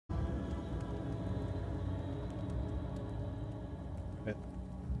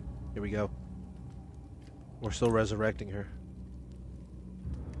Here we go. We're still resurrecting her.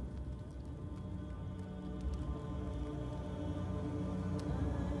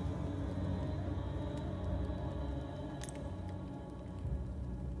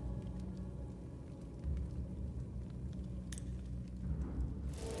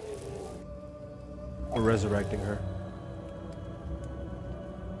 We're resurrecting her.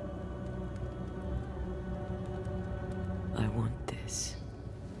 I want this.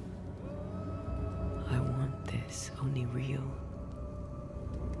 I want this, only real.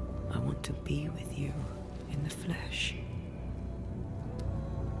 I want to be with you in the flesh.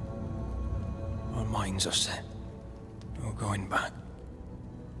 Our minds are set. No going back.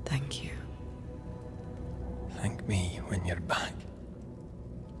 Thank you. Thank me when you're back.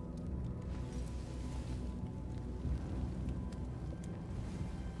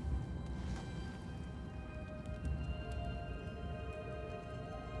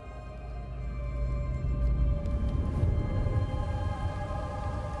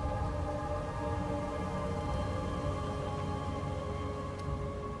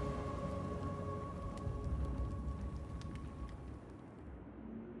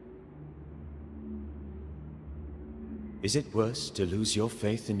 Is it worse to lose your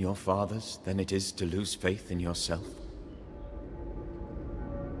faith in your fathers than it is to lose faith in yourself?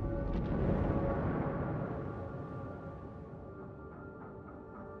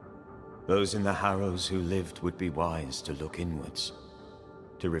 Those in the Harrows who lived would be wise to look inwards,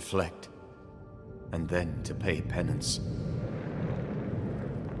 to reflect, and then to pay penance.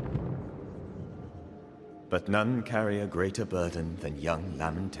 But none carry a greater burden than young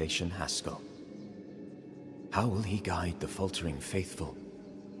Lamentation Haskell. How will he guide the faltering faithful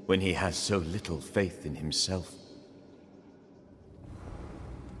when he has so little faith in himself?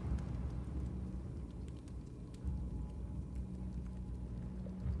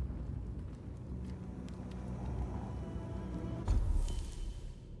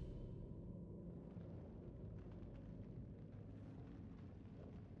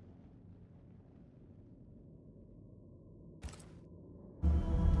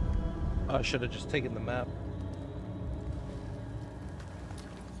 I should have just taken the map.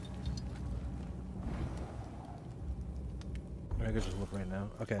 I could just look right now.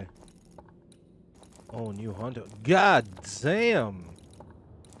 Okay. Oh, new Honda. God damn!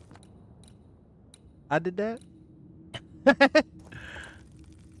 I did that?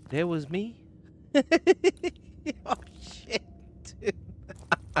 That was me? Oh, shit, dude.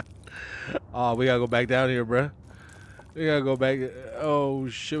 Oh, we gotta go back down here, bruh. We gotta go back. Oh,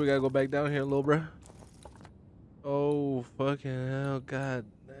 shit, we gotta go back down here, little bruh. Oh, fucking hell, god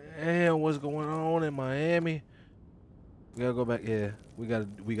damn, what's going on in Miami? We gotta go back. Yeah, we gotta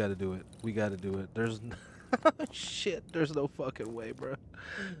do it. We gotta do it. There's shit. There's no fucking way, bro.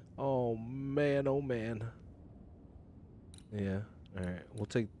 Oh man. Oh man. Yeah. All right. We'll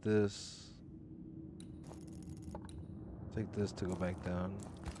take this. Take this to go back down.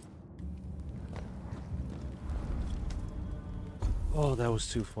 Oh, that was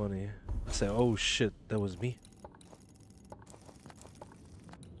too funny. I said, "Oh shit, that was me."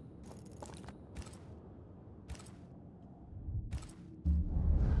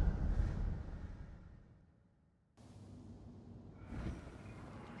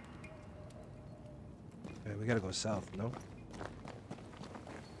 We gotta go south, no?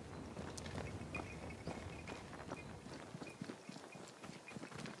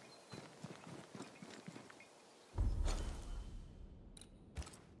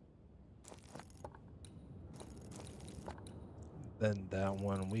 Then that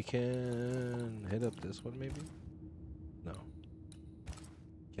one, we can hit up this one maybe? No.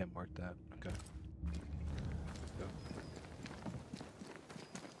 Can't mark that. Okay. Go.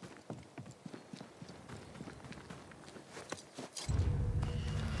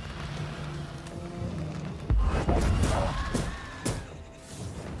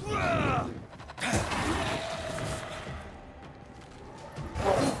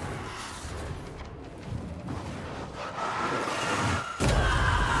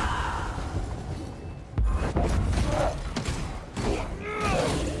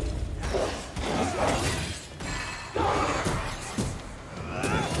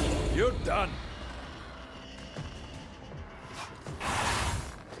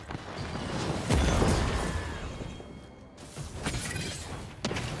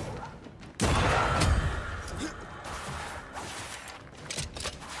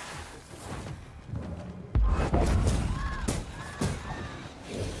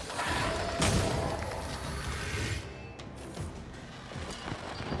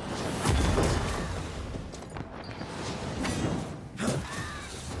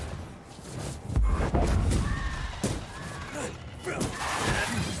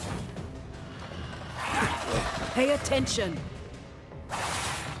 Pay attention.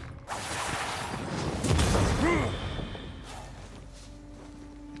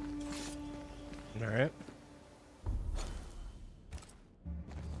 All right.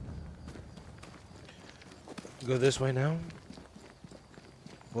 Go this way now.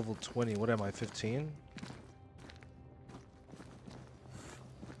 Level 20. What am I? 15?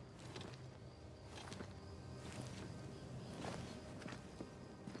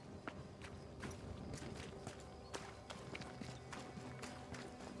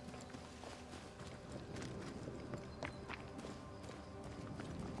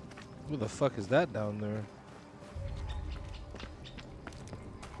 Who the fuck is that down there?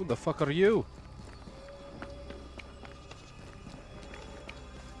 Who the fuck are you?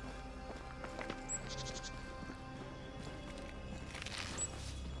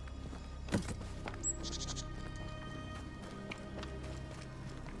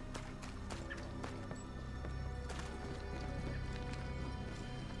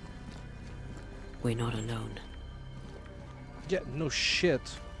 We're not alone. Yeah, no shit.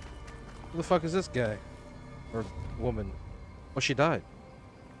 Who the fuck is this guy? Or woman? Oh, she died.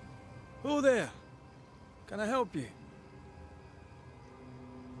 Who there? Can I help you?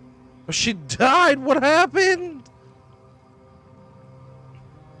 Oh, she died? What happened?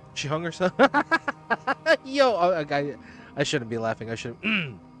 She hung herself? Yo, I shouldn't be laughing. I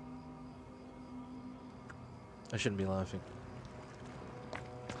shouldn't be laughing.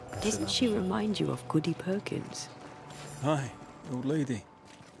 Doesn't she remind you of Goody Perkins? Hi, old lady.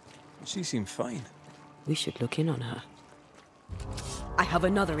 She seemed fine. We should look in on her. I have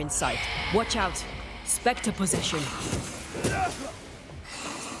another in sight. Watch out. Spectre possession. Alright,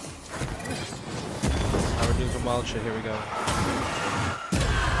 we're doing some wild shit. Here we go.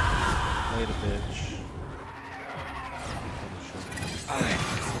 Later, bitch.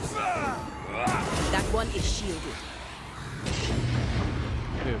 That one is shielded.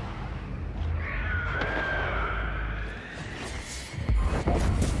 Dude.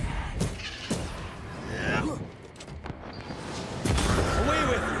 Away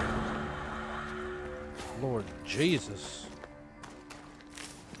with you! Lord Jesus.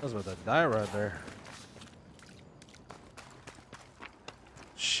 I was about to die right there.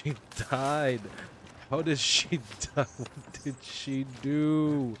 She died. How did she die? What did she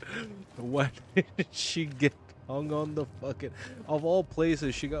do? Why did she get hung on the fucking... Of all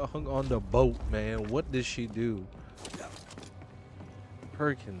places, she got hung on the boat, man. What did she do?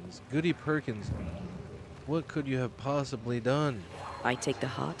 Perkins. Goody Perkins. What could you have possibly done? I take the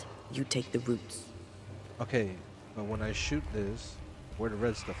heart, you take the roots. Okay, but when I shoot this, where the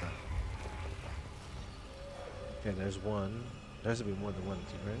red stuff at? Okay, there's one. There has to be more than one,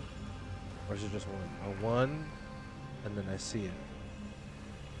 right? Or is it just one? A one, and then I see it.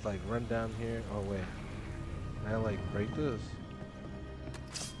 It's like run down here. Oh wait, can I like break this?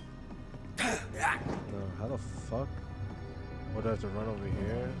 No, how the fuck? What do I have to run over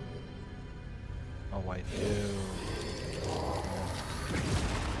here? Oh, I do.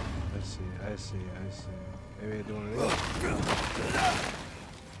 I see. Maybe I do one of these.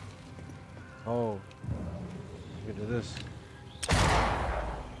 Oh, you can do this.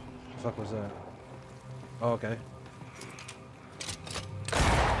 The fuck was that? Oh, okay.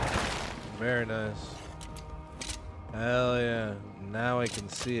 Very nice. Hell yeah. Now I can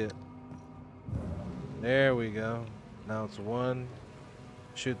see it. There we go. Now it's one.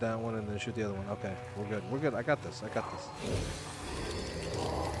 Shoot that one and then shoot the other one. Okay, we're good. We're good. I got this.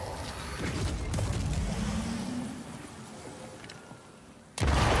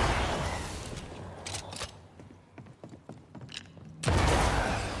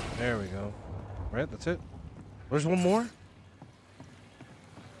 There we go. Right, that's it. There's one more?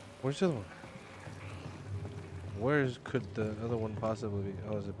 Where's the other one? Where could the other one possibly be?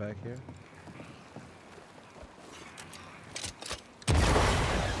 Oh, is it back here?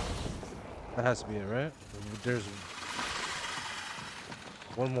 That has to be it, right? There's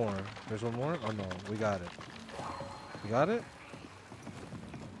one more. There's one more? Oh no, we got it. We got it?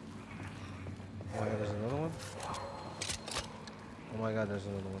 Oh my god, there's another one? Oh my god, there's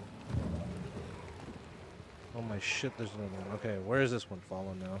another one. Oh my shit, there's another one. Okay, where is this one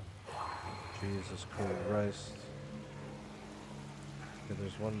falling now? Jesus Christ. Okay,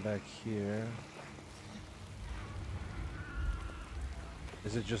 there's one back here.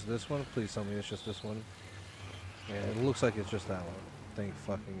 Is it just this one? Please tell me it's just this one. Yeah, it looks like it's just that one. Thank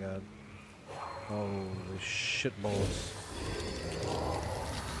fucking god. Holy shit balls.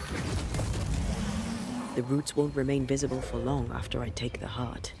 The roots won't remain visible for long after I take the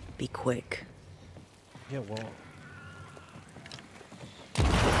heart. Be quick. Yeah, well.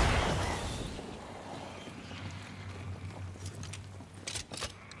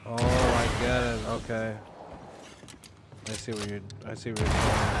 got it. Okay. I see where you're. I see where you're.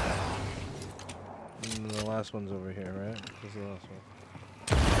 The last one's over here, right? This is the last one.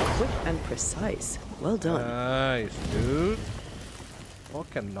 Quick and precise. Well done. Nice, dude.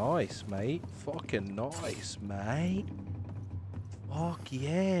 Fucking nice, mate. Fucking nice, mate. Fuck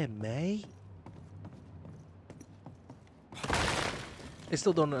yeah, mate. I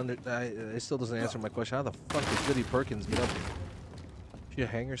still don't it still doesn't answer my question. How the fuck did Goody Perkins get up here? Did she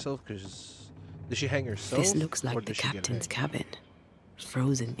hang herself? Did she hang herself? This looks or like the did she get captain's hanged? cabin.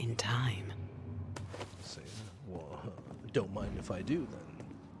 Frozen in time. Let's see. Well, don't mind if I do then.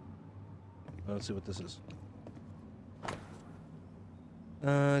 Let's see what this is.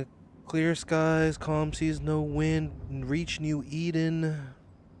 Clear skies, calm seas, no wind, reach New Eden.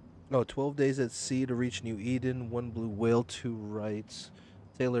 Oh, 12 days at sea to reach New Eden, one blue whale, 2 rights.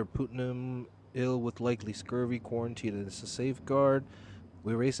 Sailor Putnam, ill with likely scurvy, quarantined as a safeguard.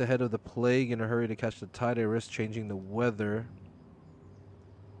 We race ahead of the plague in a hurry to catch the tide. I risk changing the weather.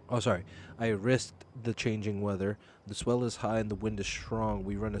 Oh, sorry. I risked the changing weather. The swell is high and the wind is strong.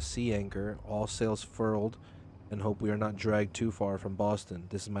 We run a sea anchor, all sails furled, and hope we are not dragged too far from Boston.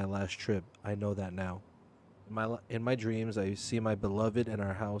 This is my last trip. I know that now. In my dreams, I see my beloved and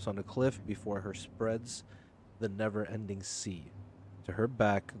our house on a cliff. Before her spreads the never-ending sea. To her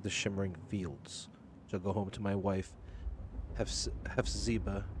back, the shimmering fields. Shall go home to my wife,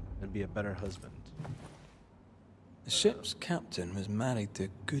 Hephzibah, and be a better husband. The ship's captain was married to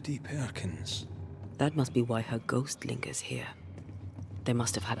Goody Perkins. That must be why her ghost lingers here. They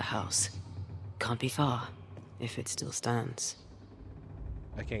must have had a house. Can't be far, if it still stands.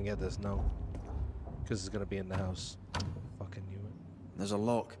 I can't get this, no. Because it's going to be in the house. Fucking knew it. There's a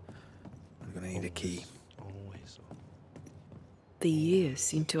lock. I'm gonna need a key. Always. The years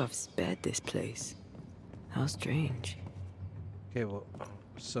seem to have spared this place. How strange. Okay, well,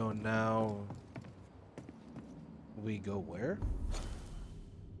 so now we go where?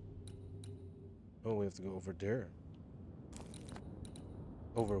 Oh, we have to go over there.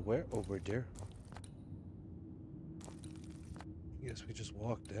 Over where? Over there. I guess we just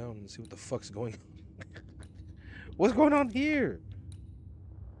walk down and see what the fuck's going on. What's going on here?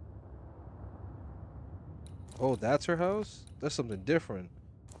 Oh, that's her house? That's something different.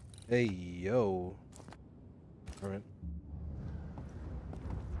 Hey, yo. Alright.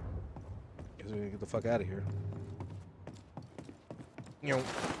 Guess we gotta get the fuck out of here. Yo.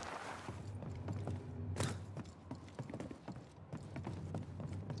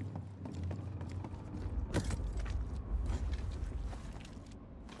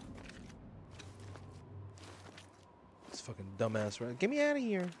 Fucking dumbass, right? Get me out of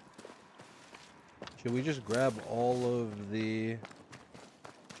here. Should we just grab all of the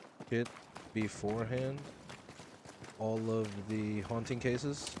shit beforehand? All of the haunting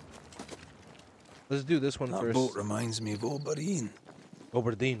cases? Let's do this one That first. boat reminds me of Obereen.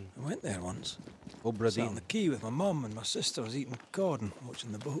 Oberdeen. I went there once. Sat on Oberdeen. the quay with my mum and my sister was eating cod and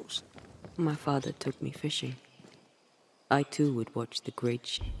watching the boats. My father took me fishing. I too would watch the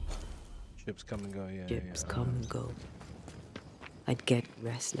great Ships come and go, yeah. ships Yeah. come and go. I'd get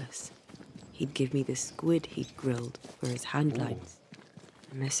restless. He'd give me the squid he'd grilled for his hand Ooh. lights.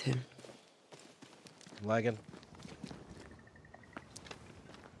 I miss him. Lagging.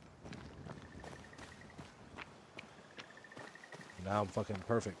 Now I'm fucking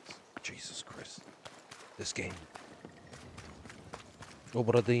perfect. Jesus Christ. This game.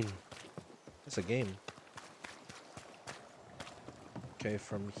 Oberdeen. It's a game. Okay,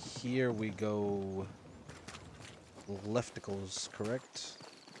 from here we go lefticals, correct?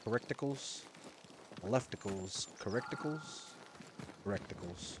 Correcticals? Lefticals, correcticals?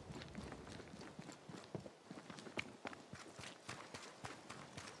 Correcticals.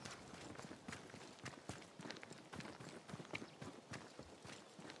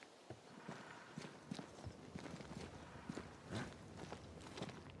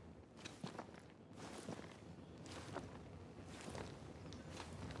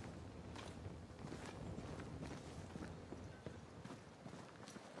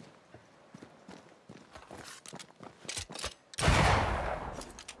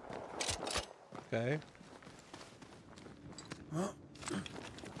 Okay.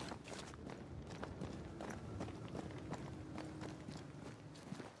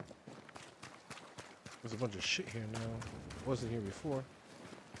 There's a bunch of shit here now. Wasn't here before.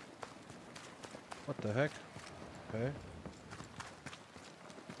 What the heck? Okay.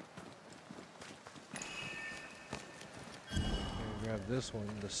 Okay, grab this one,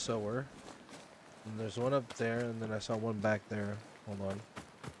 the sewer. And there's one up there, and then I saw one back there. Hold on.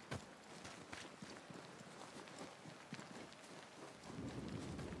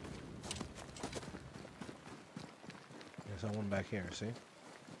 saw one back here, see?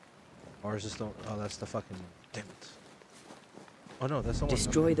 Or is this the... Oh, that's the fucking... Damn it. Oh, no, that's the one...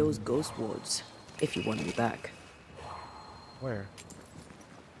 Destroy those ghost wards, if you want me back. Where?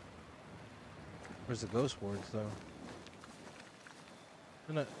 Where's the ghost wards, though?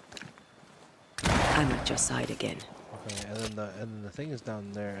 They're not... I'm at your side again. Okay, and then the thing is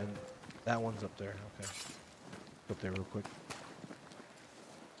down there, and that one's up there. Okay. Go up there real quick.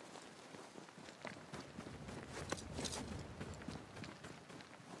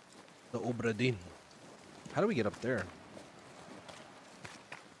 The Obradin. How do we get up there?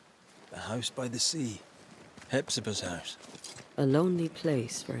 The house by the sea. Hepzibah's house. A lonely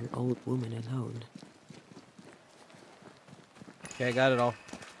place for an old woman alone. Okay, I got it all.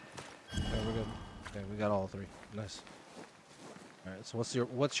 Okay, we're good. Okay, we got all three. Nice. All right. So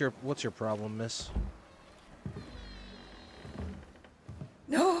what's your problem, miss?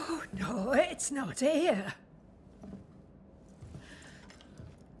 No, it's not here.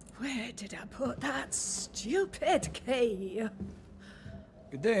 Where did I put that stupid key?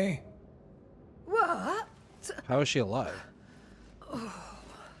 Good day. What? How is she alive?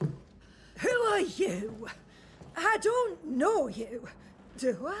 Who are you? I don't know you,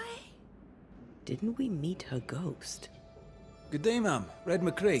 do I? Didn't we meet her ghost? Good day, ma'am. Red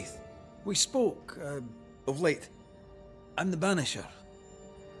McCraith. We spoke, of late. I'm the Banisher.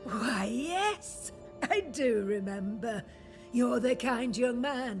 Why, yes, I do remember. You're the kind young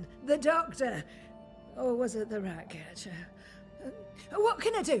man, the doctor. Or was it the rat catcher? What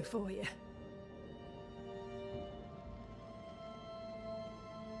can I do for you?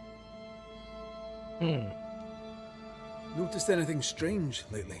 Noticed anything strange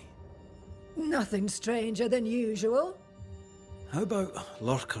lately? Nothing stranger than usual. How about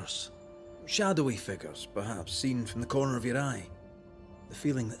lurkers? Shadowy figures, perhaps, seen from the corner of your eye. The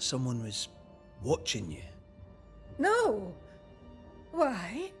feeling that someone was watching you. No.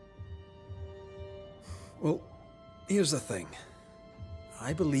 Why? Well, here's the thing.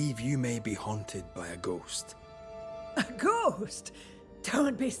 I believe you may be haunted by a ghost. A ghost?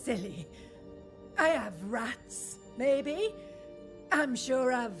 Don't be silly. I have rats, maybe. I'm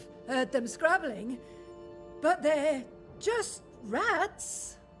sure I've heard them scrabbling. But they're just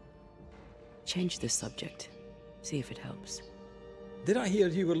rats. Change the subject. See if it helps. Did I hear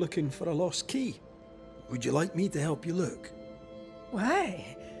you were looking for a lost key? Would you like me to help you look?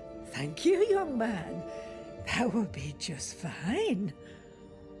 Why, thank you, young man. That will be just fine.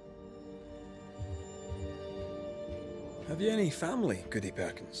 Have you any family, Goody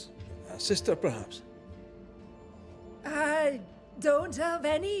Perkins? A sister, perhaps? I don't have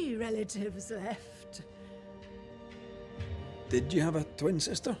any relatives left. Did you have a twin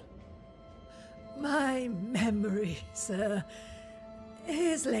sister? My memory, sir,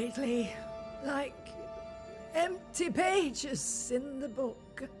 is lately like empty pages in the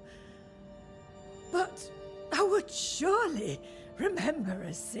book. But I would surely remember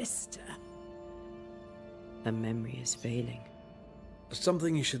a sister. Her memory is failing. There's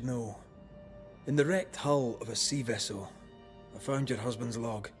something you should know. In the wrecked hull of a sea vessel, I found your husband's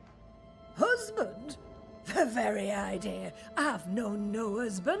log. Husband? The very idea. I've known no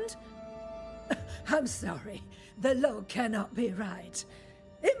husband. I'm sorry. The log cannot be right.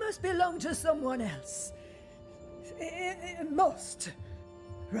 It must belong to someone else. It must.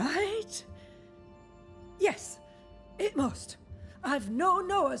 Right? Yes, it must. I've known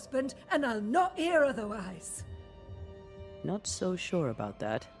no husband, and I'll not hear otherwise. Not so sure about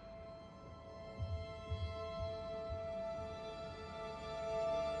that.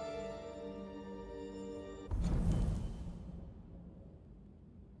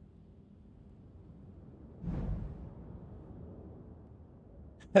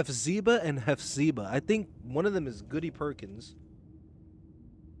 Hephzibah and Hephzibah. I think one of them is Goody Perkins.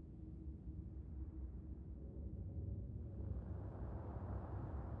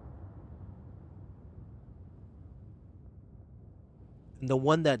 And the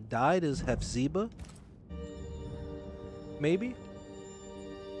one that died is Hephzibah? Maybe?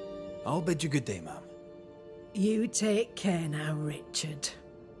 I'll bid you good day, ma'am. You take care now, Richard.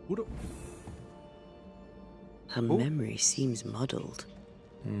 Who the... Her memory seems muddled.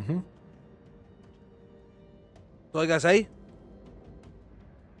 Mm-hmm. So I gotta say?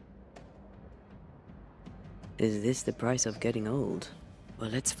 Is this the price of getting old?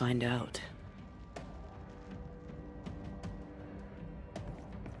 Well, let's find out.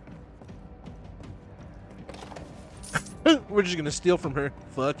 We're just gonna steal from her.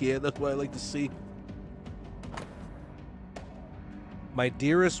 Fuck yeah, that's what I like to see. My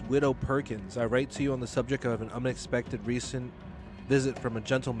dearest widow Perkins, I write to you on the subject of an unexpected recent visit from a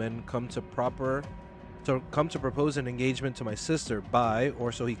gentleman come to proffer So come to propose an engagement to my sister by,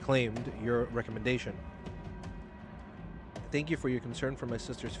 or so he claimed, your recommendation. Thank you for your concern for my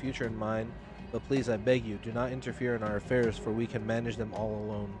sister's future and mine, but please, I beg you, do not interfere in our affairs, for we can manage them all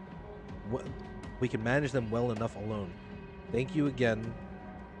alone. We can manage them well enough alone. Thank you again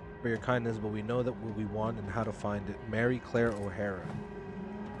for your kindness, but we know that what we want and how to find it. Mary Claire O'Hara.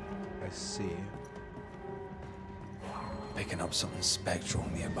 I see. Picking up something spectral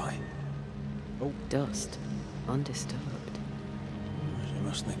nearby. Oh. Dust. Undisturbed. She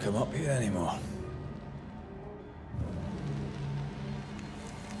mustn't come up here anymore.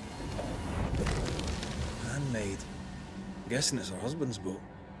 Handmade. Guessing it's her husband's boat.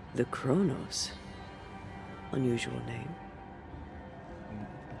 The Kronos. Unusual name.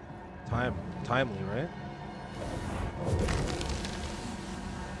 Timely, right?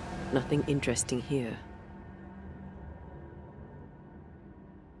 Nothing interesting here.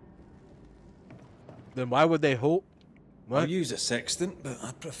 Then why would they hope? I'll use a sextant, but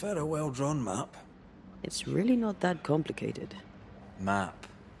I prefer a well-drawn map. It's really not that complicated. Map.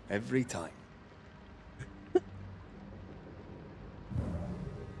 Every time.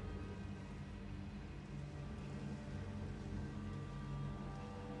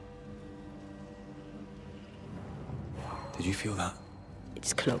 Did you feel that?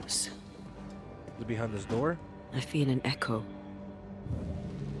 It's close. Is it behind this door? I feel an echo.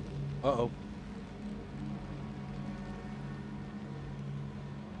 Uh-oh.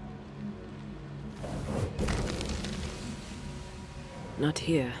 Not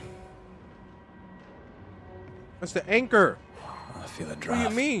here. That's the anchor. I feel a What draft. do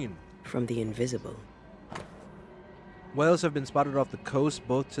you mean? From the invisible. Whales have been spotted off the coast,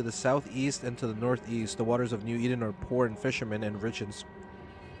 both to the southeast and to the northeast. The waters of New Eden are poor in fishermen and rich in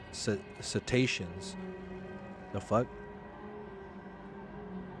cetaceans. The fuck?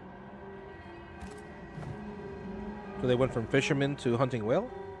 So they went from fishermen to hunting whale?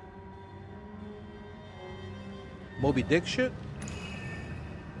 Moby Dick shit?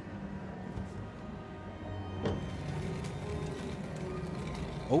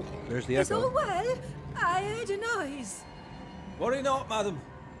 Oh, there's the Is all echo. well? I heard a noise. Worry not, madam.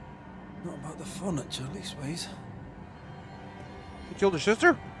 Not about the furniture, leastways. You killed her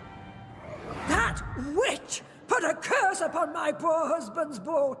sister? That witch put a curse upon my poor husband's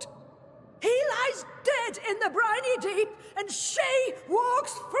boat. He lies dead in the briny deep, and she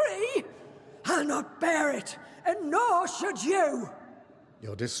walks free. I'll not bear it, and nor should you.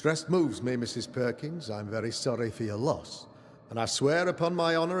 Your distress moves me, Mrs. Perkins. I'm very sorry for your loss. And I swear upon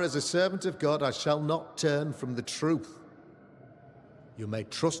my honor as a servant of God, I shall not turn from the truth. You may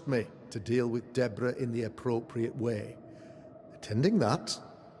trust me to deal with Deborah in the appropriate way. Attending that,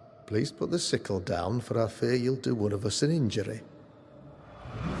 please put the sickle down, for I fear you'll do one of us an injury.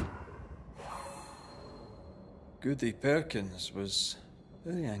 Goody Perkins was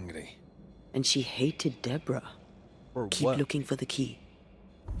very angry. And she hated Deborah. Or Keep what? looking for the key.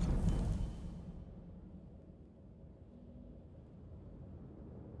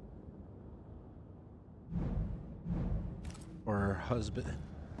 Or her husband.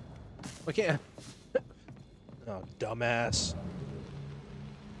 I can't. Oh, dumbass.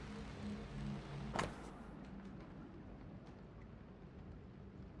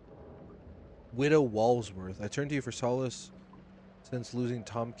 Widow Walsworth. I turn to you for solace. Since losing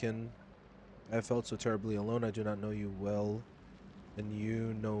Tompkin, I have felt so terribly alone. I do not know you well, and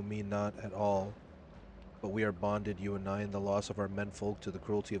you know me not at all. But we are bonded, you and I, in the loss of our menfolk to the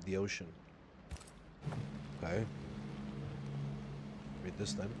cruelty of the ocean. Okay. Read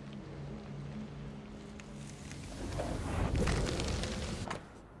this then.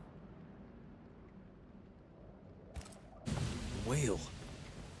 Whale.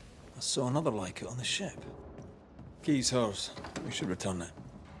 I saw another like it on the ship. Key's hers. We should return it.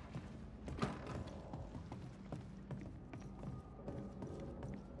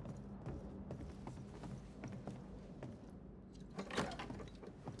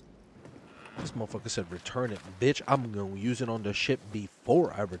 This motherfucker said return it. Bitch, I'm gonna use it on the ship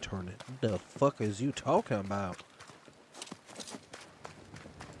before I return it. What the fuck is you talking about?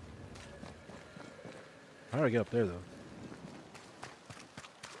 How do I get up there, though?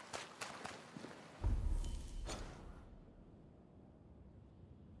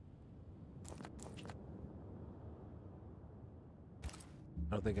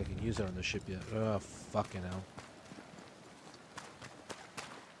 I don't think I can use it on the ship yet. Oh, fucking hell.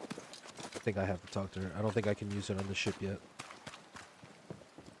 I think I have to talk to her. I don't think I can use it on the ship yet.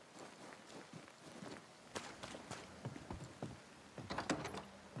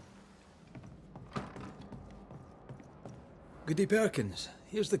 Goody Perkins,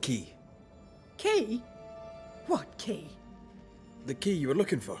 here's the key. Key? What key? The key you were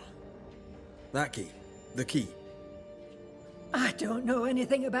looking for. That key. The key. I don't know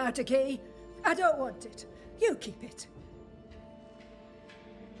anything about a key. I don't want it. You keep it.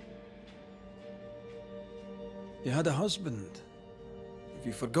 You had a husband. Have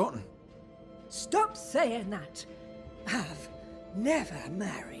you forgotten? Stop saying that. I've never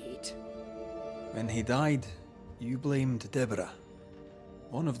married. When he died, you blamed Deborah.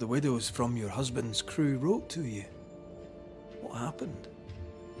 One of the widows from your husband's crew wrote to you. What happened?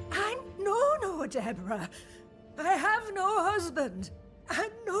 I know no Deborah. I have no husband. I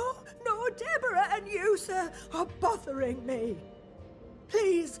know no Deborah, and you, sir, are bothering me.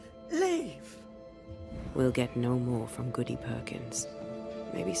 Please, leave. We'll get no more from Goody Perkins.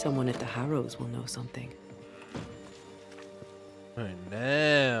 Maybe someone at the Harrows will know something. Alright,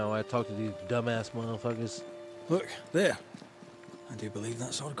 now I talk to these dumbass motherfuckers. Look, there. I do believe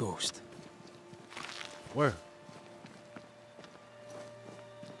that's our ghost. Where?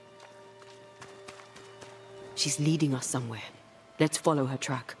 She's leading us somewhere. Let's follow her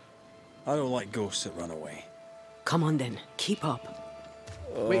track. I don't like ghosts that run away. Come on then, keep up.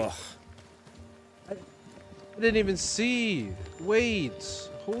 Wait. I didn't even see. Wait.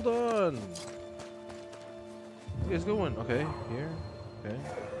 Hold on. You guys going? Okay, here. Okay.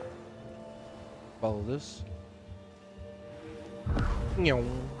 Follow this.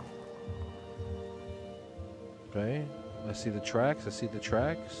 Okay. I see the tracks. I see the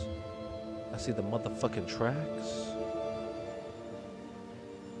tracks. I see the motherfucking tracks.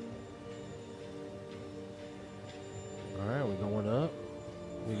 Alright, we going up.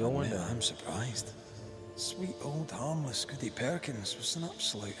 We going Man, down. I'm surprised. Sweet old harmless Goody Perkins was an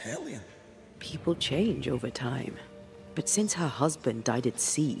absolute hellion. People change over time. But since her husband died at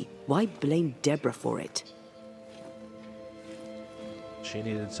sea, why blame Deborah for it? She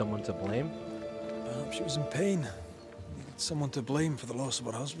needed someone to blame. Perhaps she was in pain. Needed someone to blame for the loss of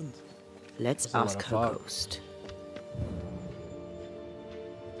her husband. Let's There's a lot ask of her fog. ghost.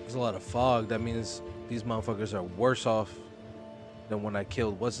 There's a lot of fog. That means these motherfuckers are worse off than when I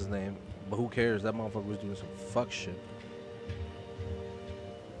killed what's his name. But who cares? That motherfucker was doing some fuck shit.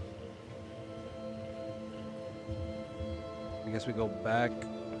 I guess we go back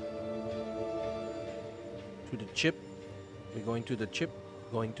to the chip. We're going to the chip.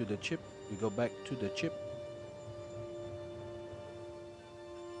 Going to the chip. We go back to the chip.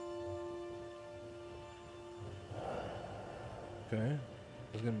 Okay. I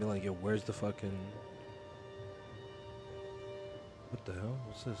was gonna be like, yo, where's the fucking... What the hell?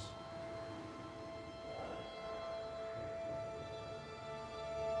 What's this?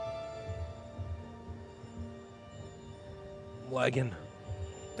 I'm lagging.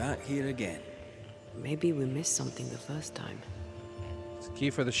 Back here again. Maybe we missed something the first time. It's the key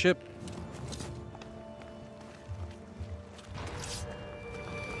for the ship.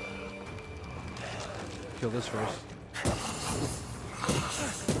 Kill this first.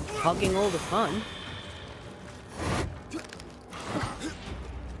 Hogging all the fun.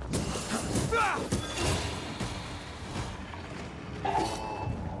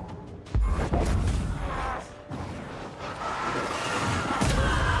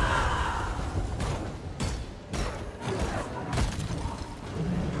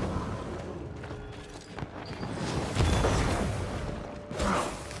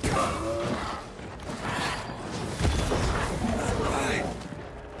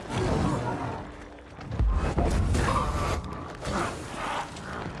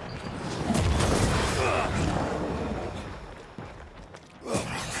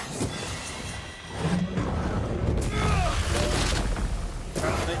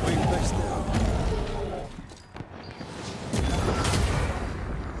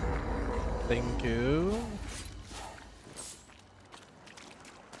 Thank you.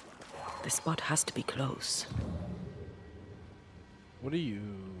 The spot has to be close. What are you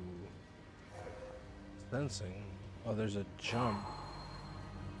sensing? Oh, there's a jump.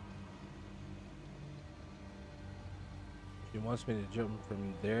 She wants me to jump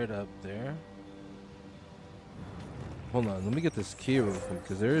from there to up there. Hold on, let me get this key real quick,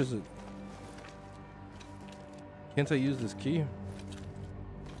 because there is a... Can't I use this key?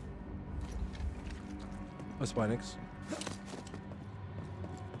 Oh, Spinix.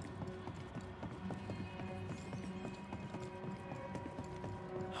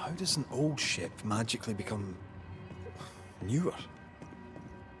 How does an old ship magically become newer?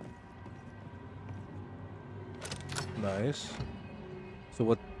 Nice.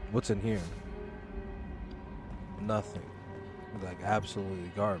 So what's in here? Nothing. Like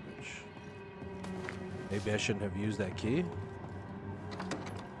absolutely garbage. Maybe I shouldn't have used that key.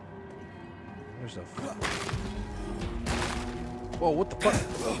 There's a. Whoa! What the fuck?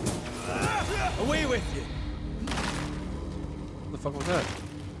 Away with you! What the fuck was that?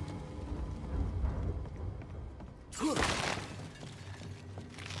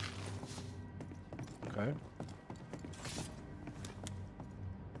 Okay.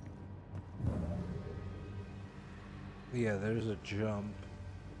 Yeah, there's a jump.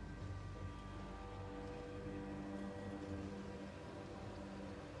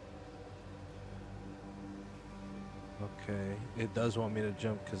 Okay, it does want me to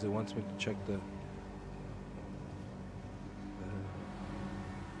jump because it wants me to check the okay.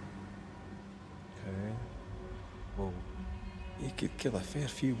 Whoa. You could kill a fair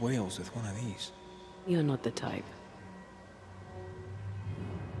few whales with one of these. You're not the type.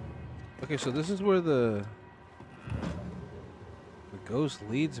 Okay, so this is where the ghost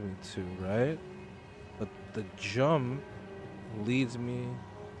leads me to, right? But the jump leads me.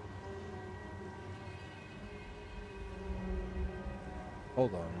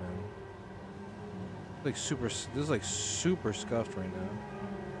 Hold on, man. Like super. This is like super scuffed right now.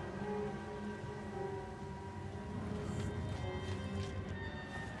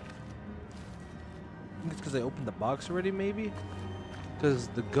 I think it's because I opened the box already, maybe. Because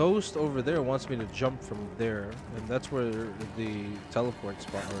the ghost over there wants me to jump from there, and that's where the teleport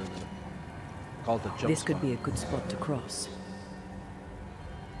spot, or called the jump This spot. could be a good spot to cross.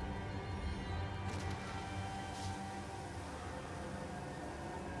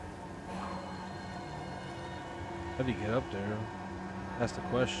 How do you get up there? That's the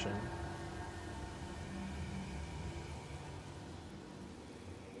question.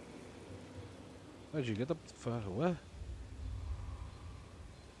 How'd you get up the fuck? What?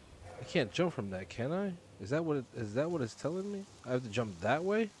 I can't jump from that, can I? Is that what it's telling me? I have to jump that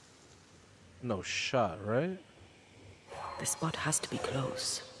way? No shot, right? The spot has to be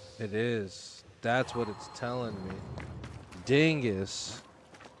close. It is. That's what it's telling me. Dingus.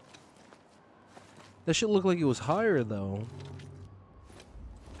 That shit looked like it was higher though.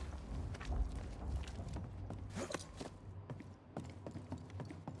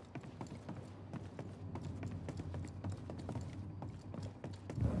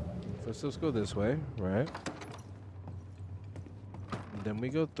 First, let's go this way, right? And then we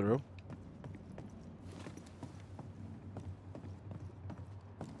go through.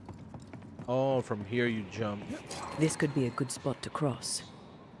 Oh, from here you jump. This could be a good spot to cross.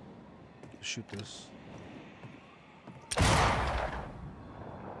 Shoot this.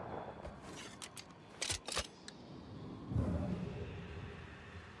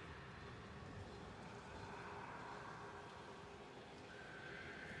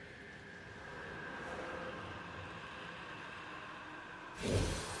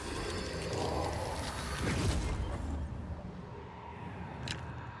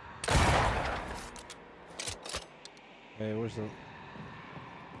 Hey, where's the...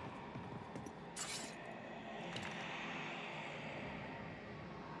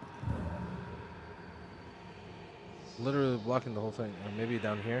 Literally blocking the whole thing. Or maybe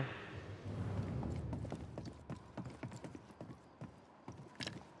down here.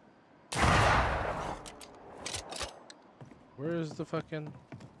 Where is the fucking...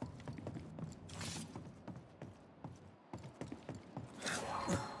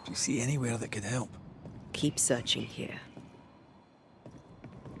 Do you see anywhere that could help? Keep searching here.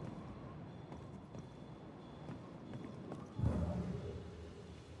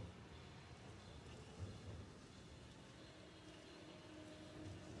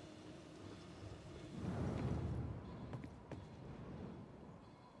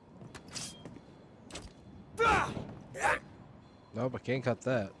 Nope, I can't cut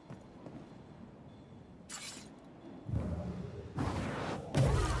that.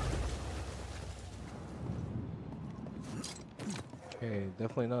 Okay,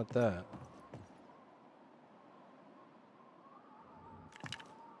 definitely not that.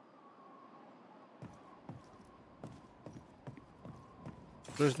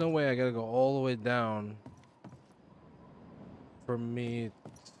 There's no way I gotta go all the way down for me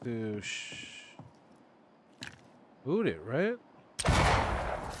to boot it, right?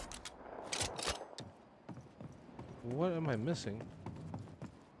 What am I missing?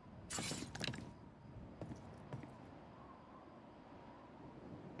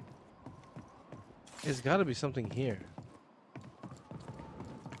 There's gotta be something here.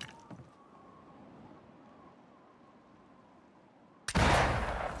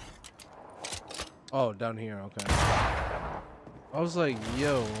 Oh, down here, okay. I was like,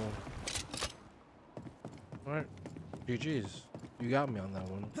 yo. Alright. GG's. You got me on that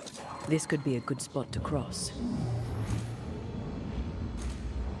one. This could be a good spot to cross.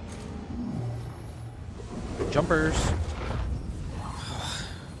 Jumpers.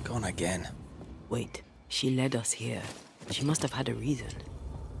 Gone again. Wait, she led us here. She must have had a reason.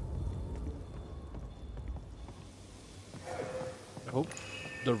 Oh,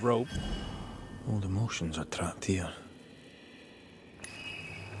 the rope. Old emotions are trapped here.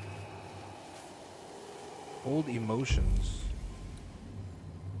 Old emotions.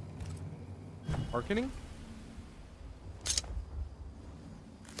 Marketing?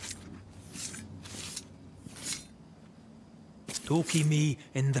 Toki mi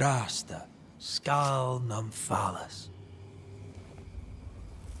indrasta, skal numphalis.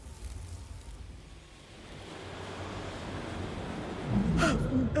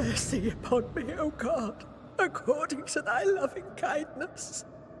 Have mercy upon me, O God, according to thy loving kindness.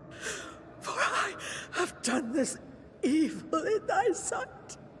 For I have done this evil in thy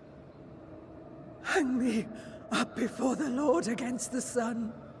sight. Hang me up before the Lord against the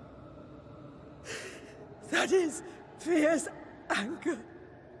sun, that his fierce anger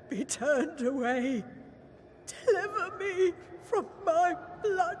be turned away. Deliver me from my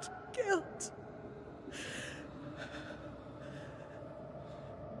blood guilt.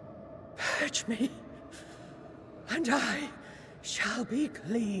 Purge me, and I shall be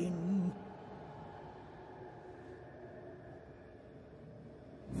clean.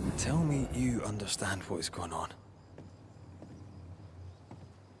 Tell me you understand what is going on.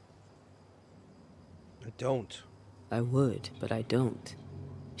 I don't. I would, but I don't.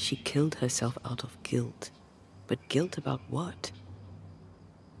 She killed herself out of guilt. But guilt about what?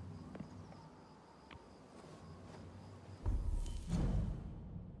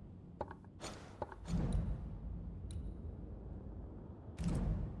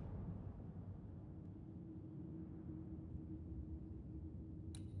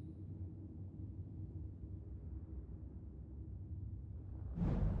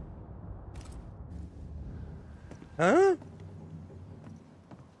 Huh?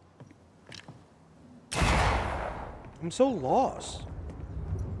 I'm so lost.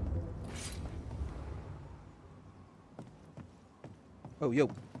 Oh, yo.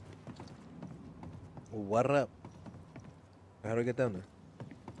 What up? How do I get down there?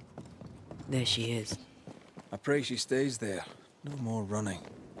 There she is. I pray she stays there. No more running.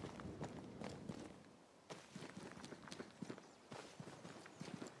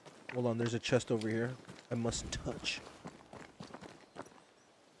 Hold on, there's a chest over here. I must touch.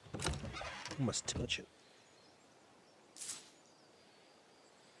 I must touch it.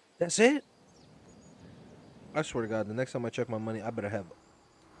 That's it? I swear to God, the next time I check my money, I better have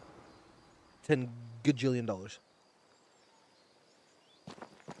 $10 gajillion.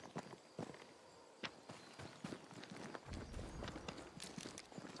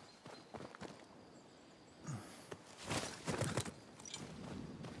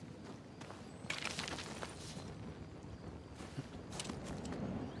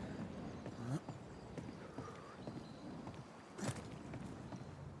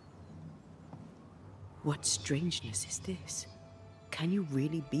 What strangeness is this? Can you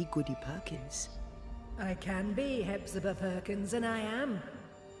really be Goody Perkins? I can be Hepzibah Perkins, and I am.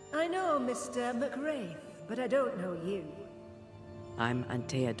 I know Mr. McWraith, but I don't know you. I'm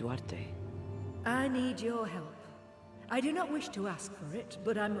Antea Duarte. I need your help. I do not wish to ask for it,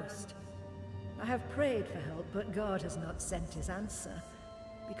 but I must. I have prayed for help, but God has not sent his answer,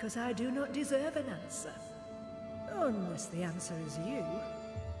 because I do not deserve an answer. Unless the answer is you.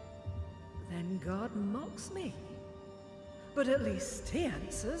 Then God mocks me. But at least he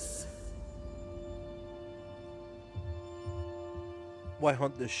answers. Why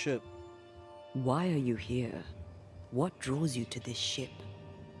hunt this ship? Why are you here? What draws you to this ship?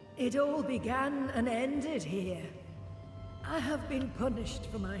 It all began and ended here. I have been punished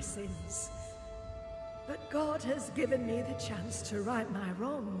for my sins. But God has given me the chance to right my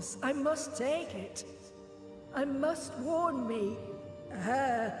wrongs. I must take it. I must warn me,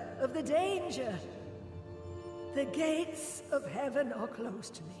 her, of the danger. The gates of heaven are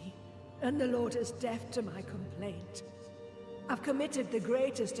closed to me, and the Lord is deaf to my complaint. I've committed the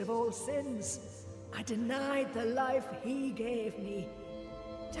greatest of all sins. I denied the life he gave me.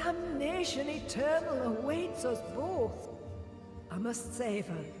 Damnation eternal awaits us both. I must save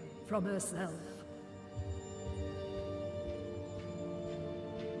her from herself.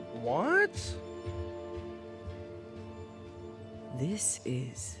 What? This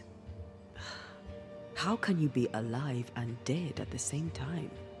is... How can you be alive and dead at the same time?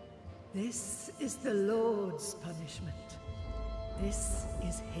 This is the Lord's punishment. This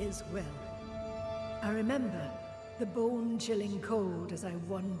is his will. I remember the bone-chilling cold as I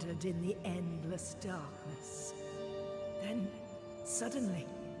wandered in the endless darkness. Then, suddenly,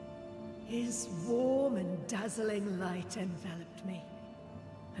 His warm and dazzling light enveloped me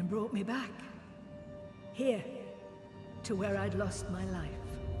and brought me back. Here, to where I'd lost my life.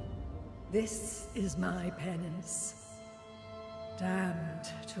 This is my penance. Damned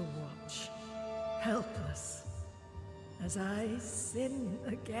to watch, helpless, as I sin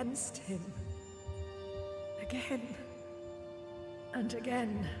against him. Again, and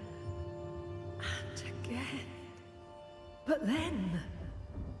again, and again. But then,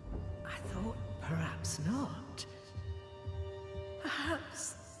 I thought perhaps not.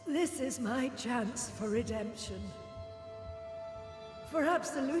 Perhaps this is my chance for redemption. For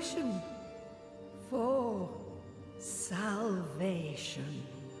absolution. For salvation.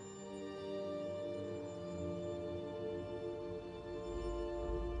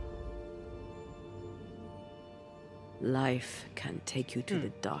 Life can take you to the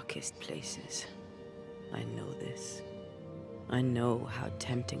darkest places. I know this. I know how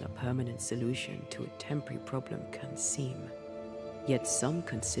tempting a permanent solution to a temporary problem can seem. Yet some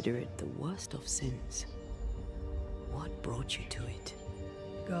consider it the worst of sins. What brought you to it?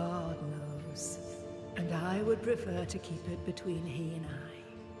 God knows. And I would prefer to keep it between he and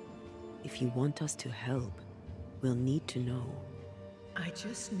I. If you want us to help, we'll need to know. I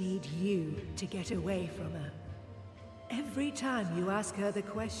just need you to get away from her. Every time you ask her the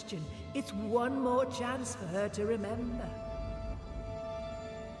question, it's one more chance for her to remember.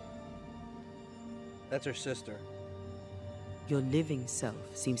 That's her sister. Your living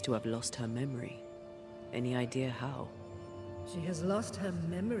self seems to have lost her memory. Any idea how? She has lost her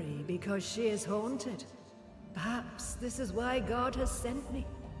memory because she is haunted. Perhaps this is why God has sent me.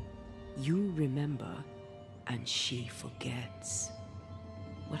 You remember, and she forgets.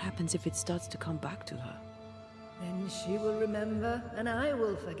 What happens if it starts to come back to her? Then she will remember, and I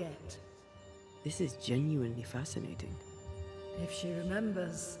will forget. This is genuinely fascinating. If she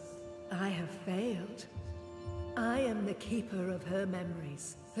remembers, I have failed. I am the keeper of her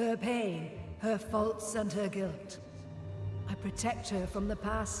memories, her pain, her faults, and her guilt. I protect her from the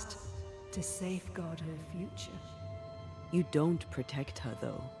past to safeguard her future. You don't protect her,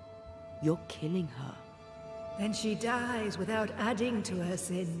 though. You're killing her. Then she dies without adding to her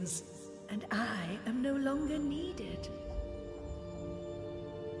sins, and I am no longer needed.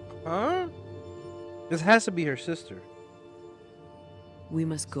 Huh? This has to be her sister. We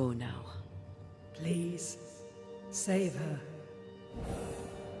must go now. Please, save her.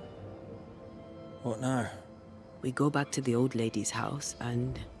 What now? We go back to the old lady's house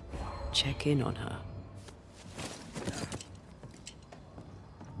and check in on her.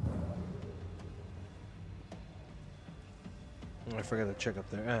 Oh, I forgot to check up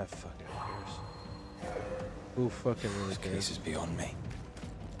there. Ah, fuck it. Who cares? Who fucking really This case cares? is beyond me.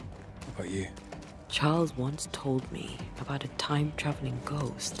 What about you? Charles once told me about a time-traveling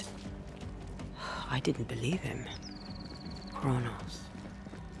ghost. I didn't believe him. Kronos,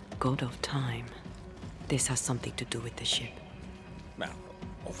 god of time. This has something to do with the ship. Well,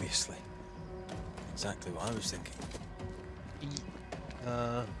 obviously. Exactly what I was thinking.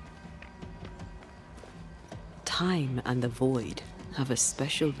 Time and the void have a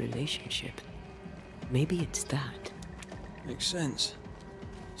special relationship. Maybe it's that. Makes sense.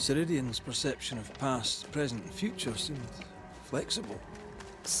 Ceridian's perception of past, present, and future seemed flexible.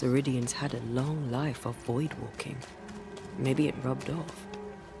 Ceridians had a long life of void walking. Maybe it rubbed off.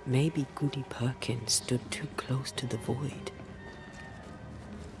 Maybe Goody Perkins stood too close to the void.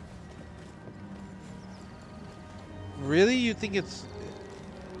 Really? You think it's...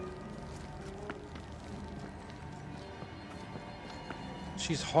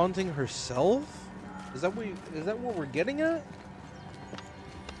 She's haunting herself? Is that what we're getting at?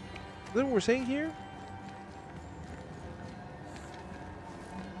 Is that what we're saying here?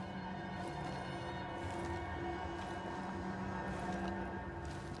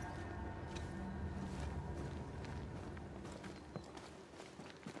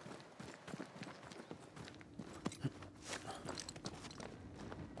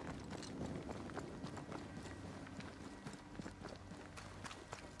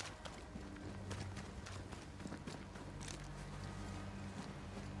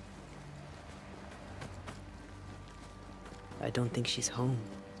 I don't think she's home.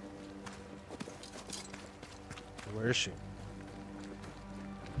 Where is she?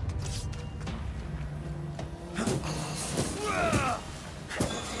 A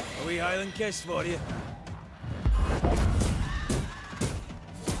wee Highland kiss for you.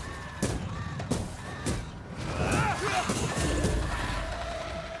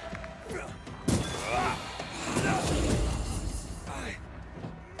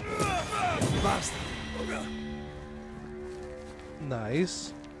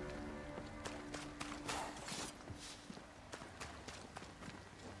 Nice.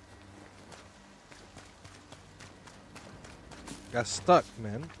 Got stuck,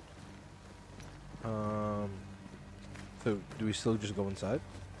 man. So do we still just go inside?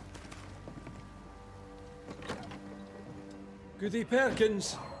 Goody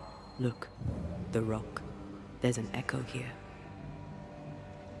Perkins. Look, the rock. There's an echo here.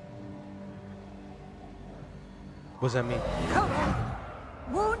 What does that mean? Come on!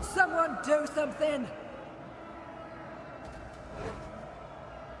 Won't someone do something?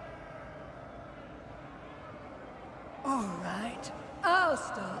 All right, I'll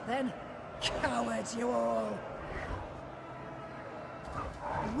start then. Cowards, you all.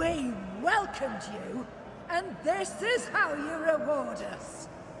 We welcomed you, and this is how you reward us.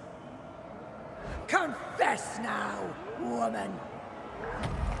 Confess now, woman.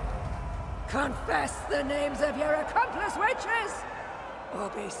 Confess the names of your accomplice witches, or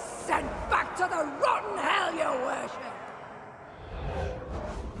be sent back to the rotten hell you worship.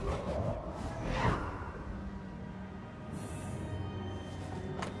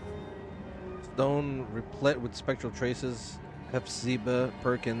 Stone replete with spectral traces. Hephzibah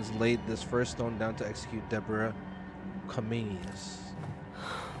Perkins laid this first stone down to execute Deborah Comenius.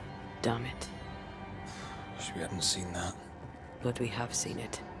 Damn it. Wish we hadn't seen that. But we have seen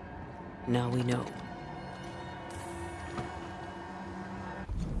it. Now we know.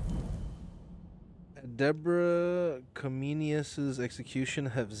 At Deborah Comenius's execution,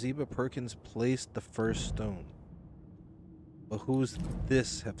 Hephzibah Perkins placed the first stone. But who's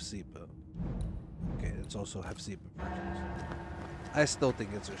this Hephzibah? Okay, it's also Hephzibah Perkins. I still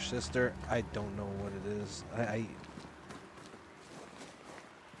think it's her sister. I don't know what it is. I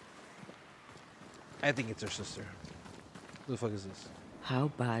think it's her sister. Who the fuck is this? How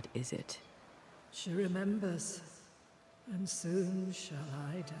bad is it? She remembers, and soon shall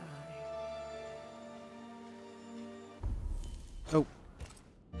I die. Oh.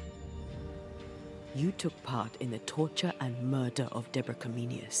 You took part in the torture and murder of Deborah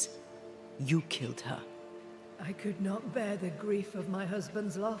Comenius. You killed her. I could not bear the grief of my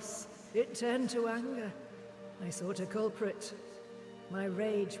husband's loss. It turned to anger. I sought a culprit. My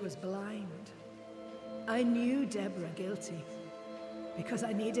rage was blind. I knew Deborah guilty, because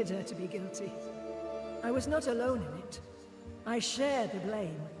I needed her to be guilty. I was not alone in it. I share the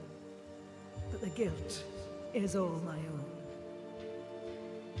blame, but the guilt is all my own.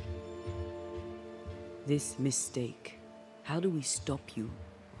 This mistake, how do we stop you,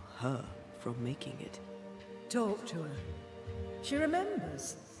 her, from making it? Talk to her. She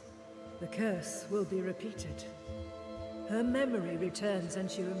remembers. The curse will be repeated. Her memory returns and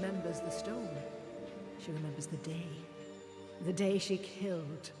she remembers the stone. She remembers the day she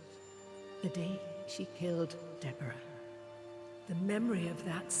killed. The day she killed Deborah. The memory of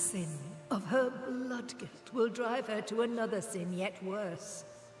that sin, of her blood guilt, will drive her to another sin yet worse.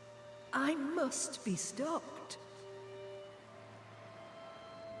 I must be stopped.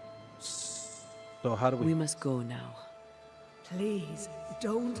 So how do we... We must go now. Please,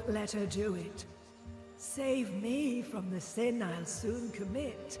 don't let her do it. Save me from the sin I'll soon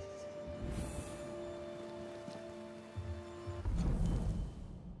commit.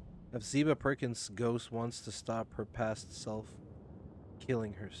 Hephzibah Perkins' ghost wants to stop her past self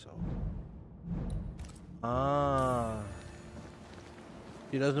killing herself. Ah.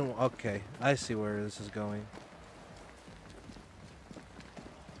 She doesn't... Okay, I see where this is going.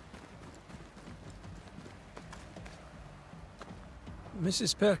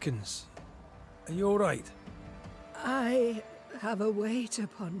 Mrs. Perkins, are you all right? I have a weight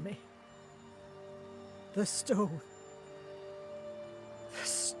upon me. The stone. The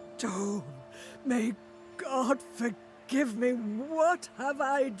stone. May God forgive me. What have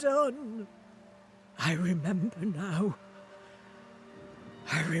I done? I remember now.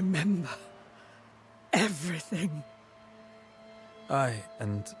 I remember everything. Aye,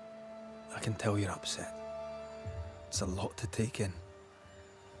 and I can tell you're upset. It's a lot to take in.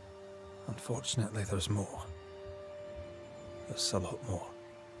 Unfortunately, there's more. There's a lot more.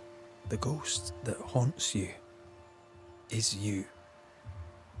 The ghost that haunts you is you.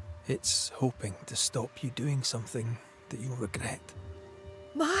 It's hoping to stop you doing something that you'll regret.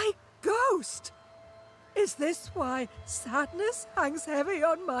 My ghost! Is this why sadness hangs heavy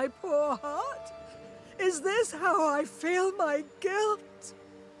on my poor heart? Is this how I feel my guilt?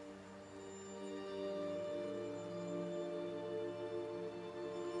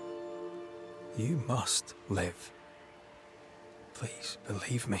 You must live. Please,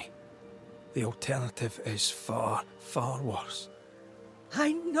 believe me. The alternative is far, far worse.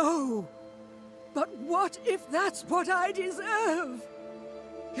 I know. But what if that's what I deserve?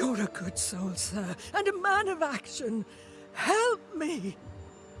 You're a good soul, sir, and a man of action. Help me.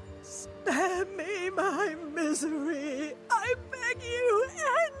 Spare me my misery. I beg you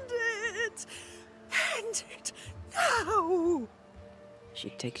end it? End it now! She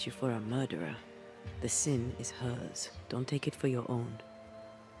takes you for a murderer. The sin is hers. Don't take it for your own.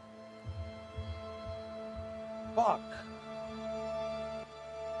 Fuck.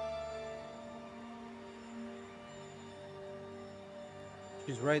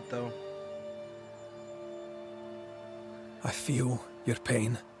 She's right, though. I feel your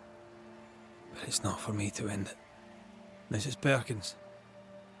pain, but it's not for me to end it. Mrs. Perkins,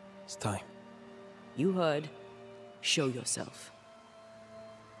 it's time. You heard. Show yourself.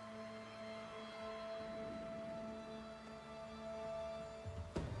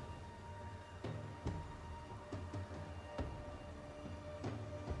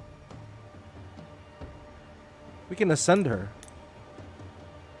 We can ascend her.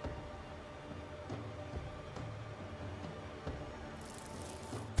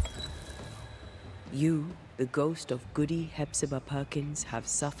 You, the ghost of Goody Hepzibah Perkins, have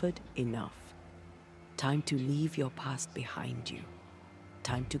suffered enough. Time to leave your past behind you.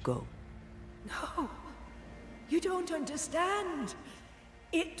 Time to go. No, you don't understand.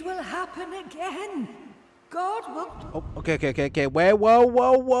 It will happen again. God will... Oh, okay. Wait,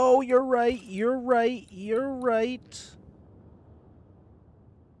 whoa. You're right. You're right.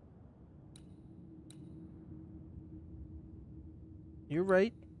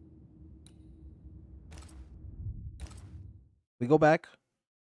 We go back.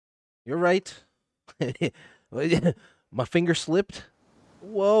 You're right. My finger slipped.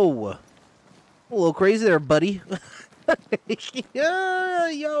 Whoa. A little crazy there, buddy. Yeah,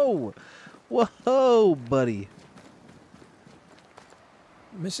 yo. Whoa, buddy.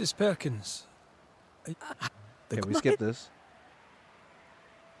 Mrs. Perkins. Okay, we skip this.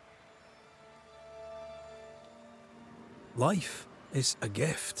 Life is a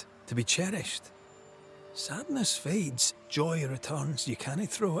gift to be cherished. Sadness fades, joy returns. You can't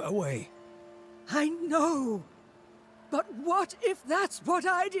throw it away. I know. But what if that's what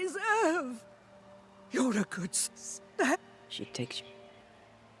I deserve? You're a good step. She takes you.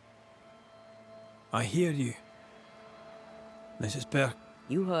 I hear you, Mrs. Perk.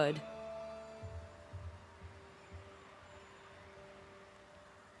 You heard.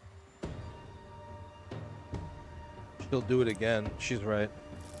 She'll do it again. She's right.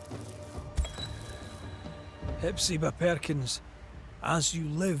 Hepzibah Perkins, as you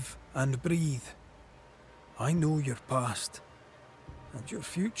live and breathe, I know your past, and your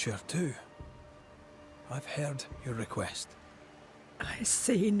future too. I've heard your request. I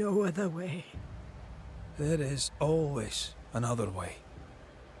see no other way. There is always another way.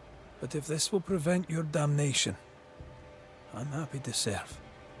 But if this will prevent your damnation, I'm happy to serve.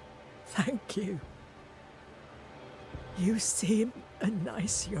 Thank you. You seem a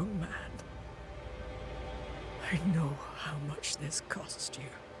nice young man. I know how much this cost you.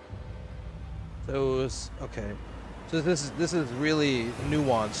 So it was okay. So this is really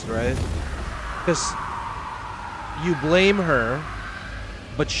nuanced, right? Because you blame her,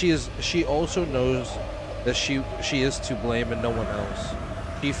 but she also knows that she is to blame and no one else.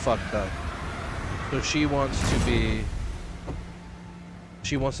 She fucked up. So she wants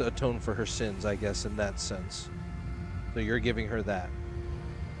to atone for her sins, I guess, in that sense. So you're giving her that.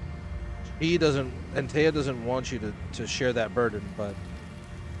 He doesn't, and Taya doesn't want you to share that burden, but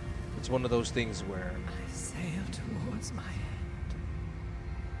it's one of those things where I sail towards my end.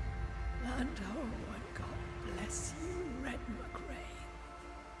 Land home and God bless you, Red McRae.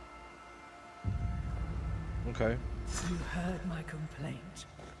 okay. You heard my complaint.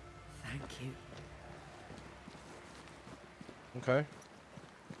 Thank you. Okay.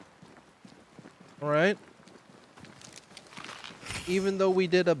 All right. Even though we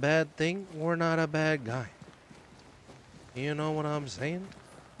did a bad thing, we're not a bad guy. You know what I'm saying?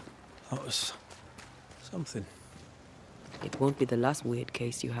 That was something. It won't be the last weird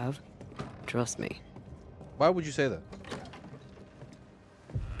case you have. Trust me. Why would you say that?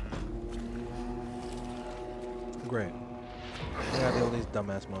 Great. I gotta deal with these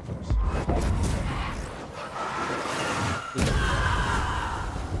dumbass motherfuckers.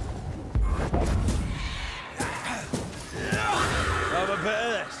 Have a bit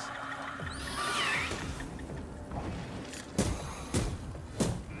of this.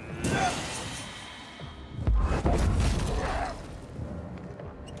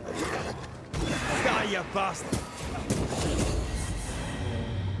 Die, you bastard!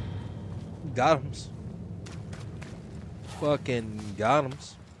 Got 'em. Fucking got 'em.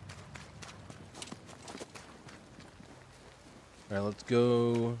 Alright, let's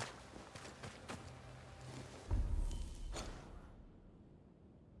go.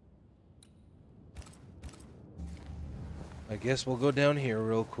 I guess we'll go down here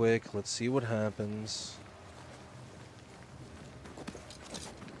real quick. Let's see what happens.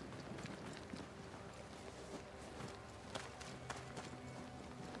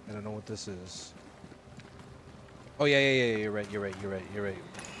 I don't know what this is. Oh, yeah, you're right. I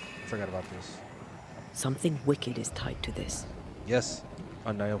forgot about this. Something wicked is tied to this. Yes.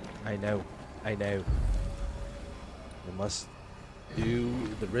 I know. We must do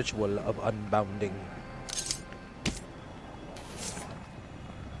the ritual of unbounding.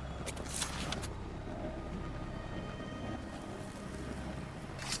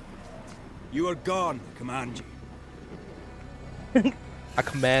 You are gone, I command you. I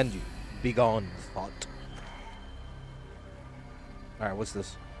command you, be gone, thought. Alright, what's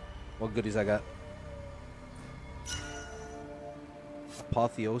this? What goodies I got?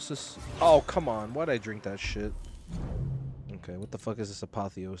 Apotheosis? Oh, come on. Why'd I drink that shit? Okay, what the fuck is this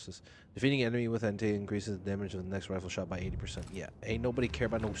apotheosis? Defeating an enemy with NT increases the damage of the next rifle shot by 80%. Yeah, ain't nobody care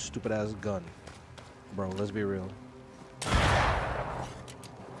about no stupid ass gun. Bro, let's be real.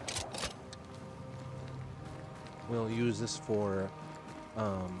 We'll use this for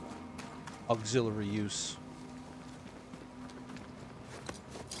auxiliary use.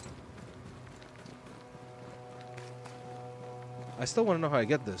 I still want to know how I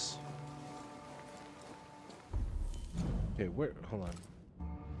get this. Okay, where? Hold on.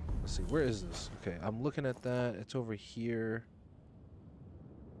 Let's see. Where is this? Okay, I'm looking at that. It's over here.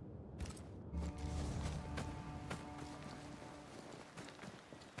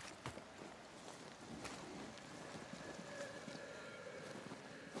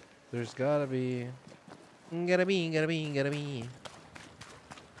 There's gotta be. Gotta be.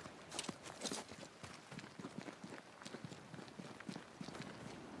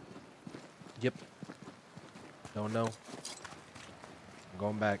 Yep. Don't know. I'm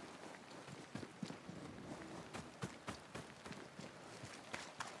going back.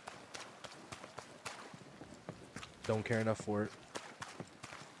 Don't care enough for it.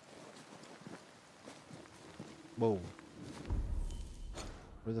 Whoa.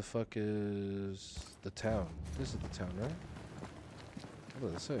 Where the fuck is the town? This is the town, right? What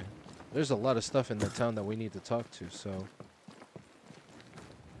did I say? There's a lot of stuff in the town that we need to talk to, so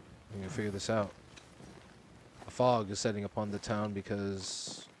we can figure this out. A fog is setting upon the town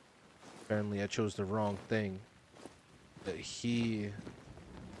because apparently I chose the wrong thing. He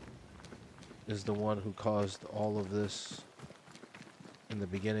is the one who caused all of this in the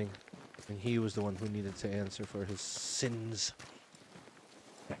beginning, and he was the one who needed to answer for his sins.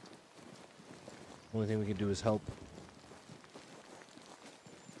 Only thing we can do is help.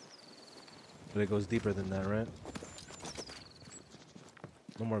 But it goes deeper than that, right?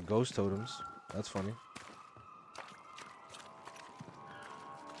 No more ghost totems. That's funny.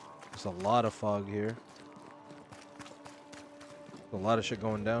 There's a lot of fog here. A lot of shit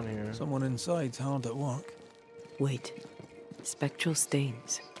going down here. Someone inside's hard at work. Wait. Spectral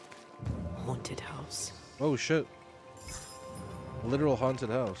stains. Haunted house. Oh shit. Literal haunted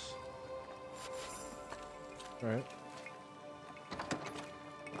house. Alright.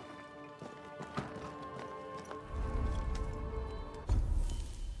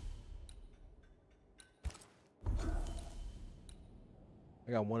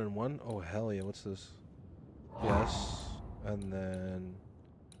 I got 1 and 1. Oh hell yeah, what's this? Yes. And then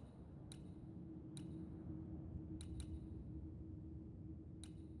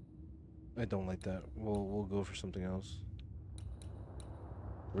I don't like that. We'll go for something else.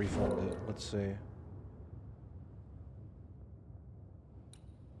 Refund it. Let's see.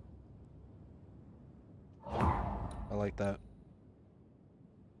 I like that.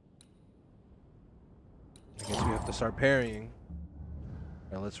 I guess we have to start parrying.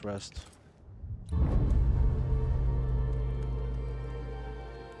 Alright, let's rest.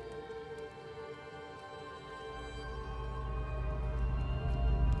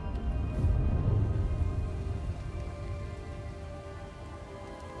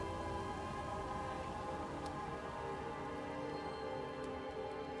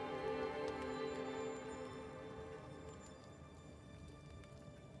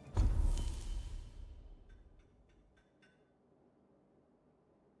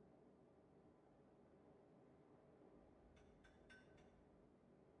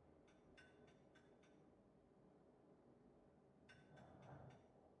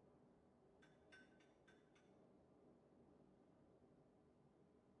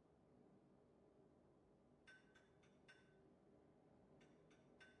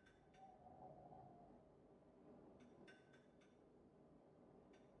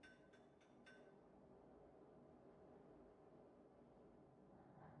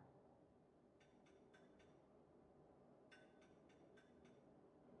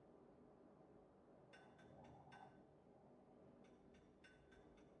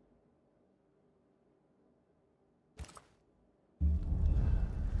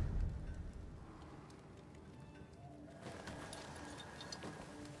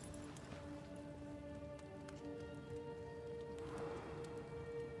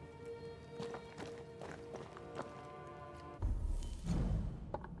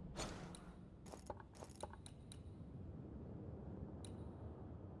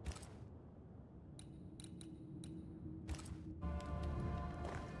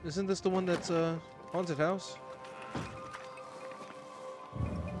 Isn't this the one that's haunted house?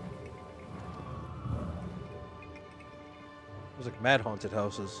 There's like mad haunted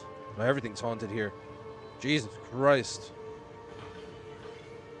houses. Everything's haunted here. Jesus Christ.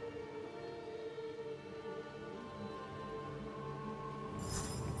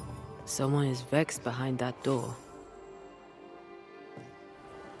 Someone is vexed behind that door.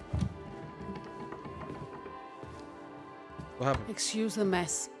 What happened? Excuse the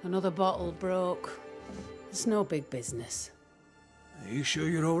mess. Another bottle broke. It's no big business. Are you sure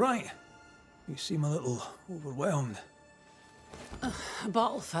you're all right? You seem a little overwhelmed. A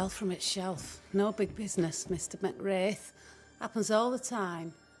bottle fell from its shelf. No big business, Mr. McWraith. Happens all the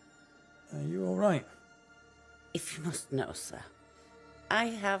time. Are you all right? If you must know, sir, I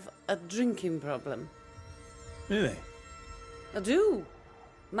have a drinking problem. Really? I do.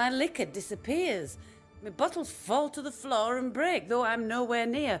 My liquor disappears. My bottles fall to the floor and break, though I'm nowhere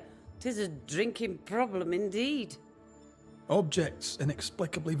near. 'Tis a drinking problem indeed. Objects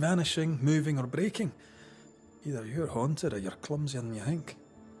inexplicably vanishing, moving or breaking. Either you're haunted or you're clumsier than you think.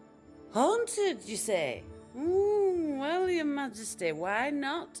 Haunted, you say? Well, your majesty, why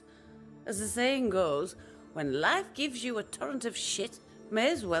not? As the saying goes, when life gives you a torrent of shit,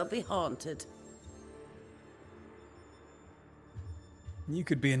 may as well be haunted. You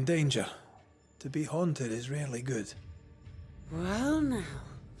could be in danger. To be haunted is rarely good. Well now,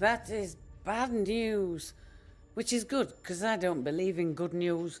 that is bad news. Which is good, because I don't believe in good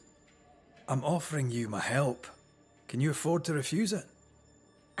news. I'm offering you my help. Can you afford to refuse it?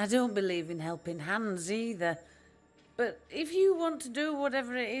 I don't believe in helping hands either. But if you want to do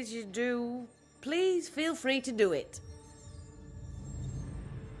whatever it is you do, please feel free to do it.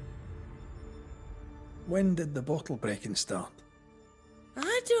 When did the bottle breaking start?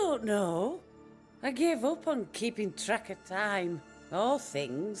 I don't know. I gave up on keeping track of time, or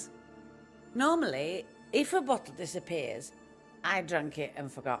things. Normally, if a bottle disappears, I drank it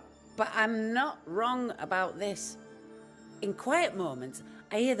and forgot. But I'm not wrong about this. In quiet moments,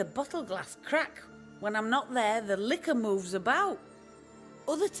 I hear the bottle glass crack. When I'm not there, the liquor moves about.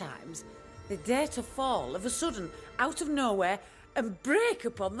 Other times, they dare to fall of a sudden, out of nowhere, and break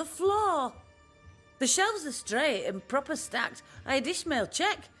upon the floor. The shelves are straight and proper stacked. I had Ishmael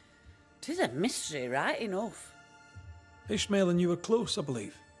check. 'Tis a mystery, right enough. Ishmael and you were close, I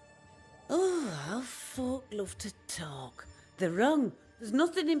believe. Oh, how folk love to talk. They're wrong. There's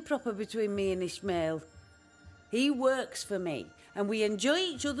nothing improper between me and Ishmael. He works for me, and we enjoy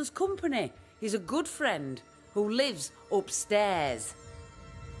each other's company. He's a good friend who lives upstairs.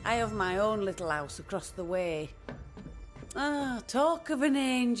 I have my own little house across the way. Ah, talk of an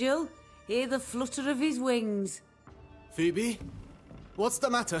angel. Hear the flutter of his wings. Phoebe? What's the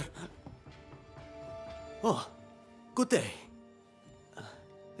matter? Oh, good day.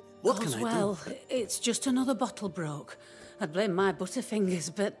 What can I do? Well, it's just another bottle broke. I'd blame my butterfingers,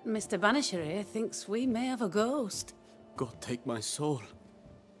 but Mr. Banisher here thinks we may have a ghost. God take my soul.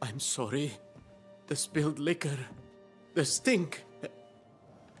 I'm sorry. The spilled liquor. The stink.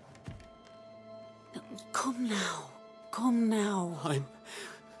 Come now. Come now. I'm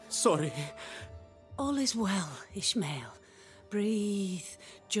sorry. All is well, Ishmael. Breathe.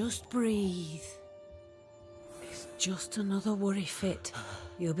 Just breathe. It's just another worry fit.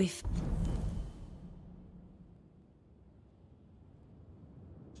 You'll be...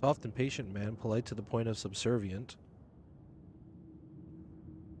 Soft and patient man, polite to the point of subservient.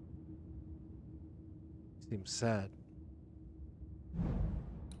 Seems sad.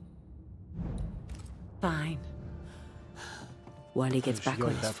 Fine. While he gets She back got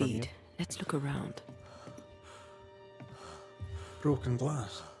on his that from you? feet, let's look around. Broken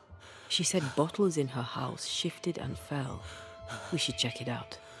glass. She said bottles in her house shifted and fell. We should check it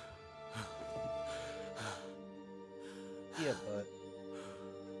out. Yeah, but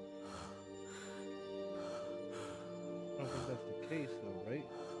I don't think that's the case, though, right?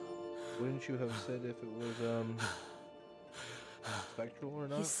 Wouldn't you have said if it was spectral or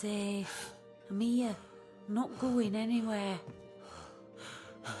You're not? safe. I'm here. I'm not going anywhere.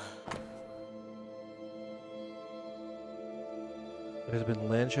 There has been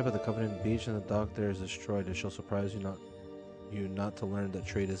land ship at the Covenant Beach, and the dock there is destroyed. It shall surprise you not to learn that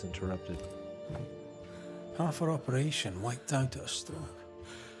trade is interrupted. Half our operation wiped out at a stroke.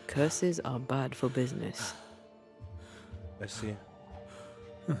 Curses are bad for business. I see.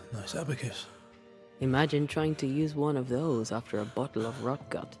 Nice abacus. Imagine trying to use one of those after a bottle of rot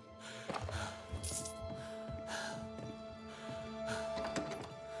gut.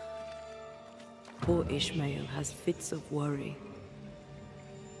 Poor Ishmael has fits of worry.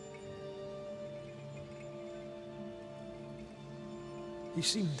 He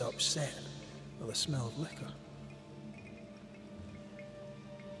seemed upset with the smell of liquor.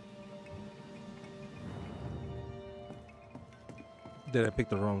 Did I pick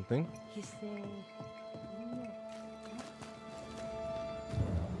the wrong thing?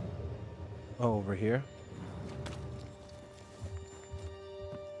 Oh, over here.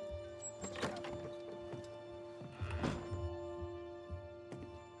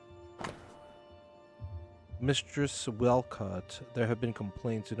 Mistress Welcott, there have been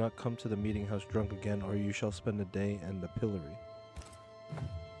complaints. Do not come to the meeting house drunk again, or you shall spend a day in the pillory.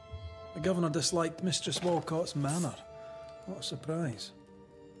 The governor disliked Mistress Walcott's manner. What a surprise.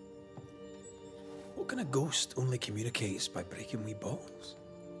 What kind of ghost only communicates by breaking wee bottles?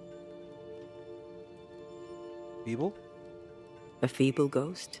 Feeble? A feeble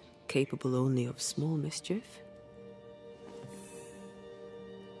ghost, capable only of small mischief?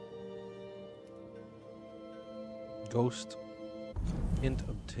 Ghost. Hint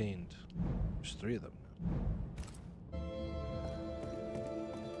obtained. There's 3 of them.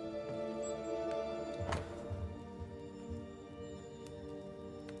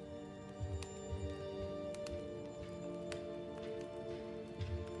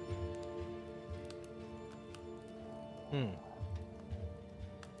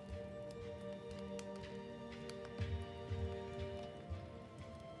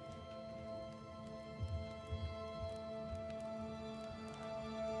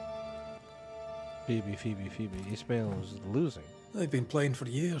 Phoebe. Ismail is losing. They've been playing for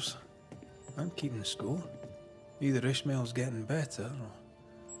years. I'm keeping score. Either Ishmael's getting better or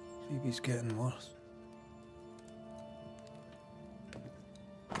Phoebe's getting worse.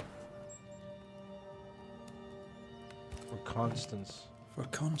 For Constance. For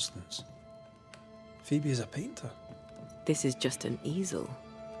Constance. Phoebe is a painter. This is just an easel.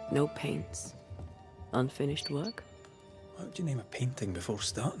 No paints. Unfinished work? How would you name a painting before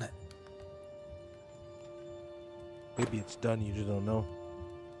starting it? Maybe it's done, you just don't know.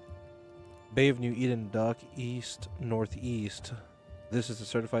 Bay of New Eden Dock, East, Northeast. This is to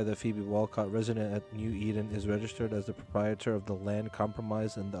certify that Phoebe Walcott, resident at New Eden, is registered as the proprietor of the land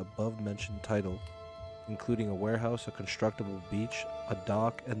compromised in the above-mentioned title, including a warehouse, a constructible beach, a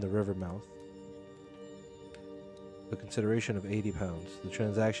dock, and the river mouth. The consideration of £80. The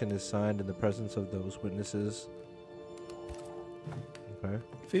transaction is signed in the presence of those witnesses. Okay.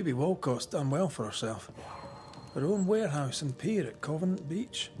 Phoebe Walcott's done well for herself. Her own warehouse and pier at Covenant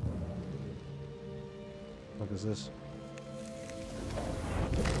Beach. What is this?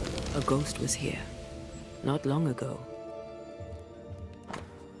 A ghost was here. Not long ago.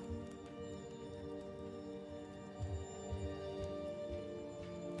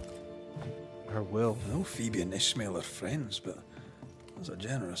 Her will. I know Phoebe and Ishmael are friends, but there's a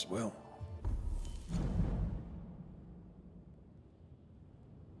generous will.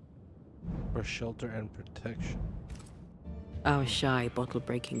 For shelter and protection. Our shy,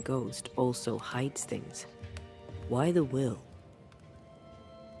 bottle-breaking ghost also hides things. Why the will?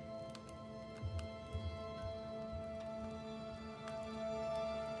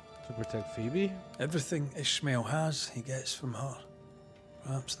 To protect Phoebe? Everything Ishmael has, he gets from her.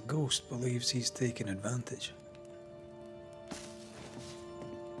 Perhaps the ghost believes he's taking advantage.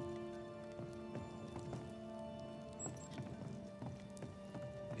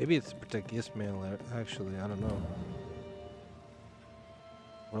 Maybe it's to protect Ismail, actually. I don't know.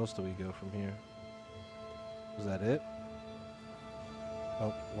 Where else do we go from here? Was that it?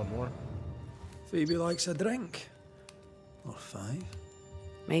 Oh, one more. Phoebe likes a drink. Or 5.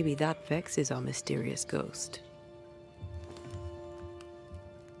 Maybe that vexes our mysterious ghost.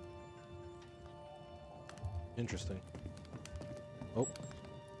 Interesting. Oh.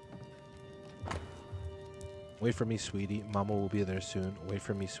 Wait for me, sweetie. Mama will be there soon. Wait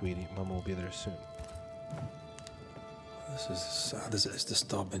for me, sweetie. Mama will be there soon. This is as sad as it is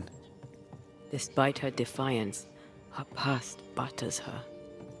disturbing. Despite her defiance, her past batters her.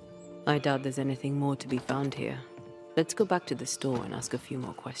 I doubt there's anything more to be found here. Let's go back to the store and ask a few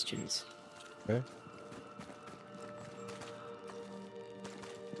more questions. Okay.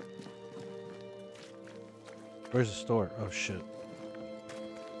 Where's the store? Oh, shit.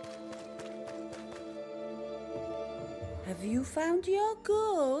 Have you found your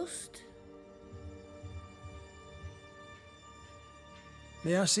ghost?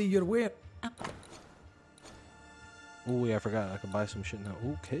 May I see your ware? Oh, yeah, I forgot. I can buy some shit now.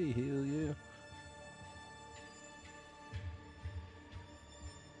 Okay, hell yeah.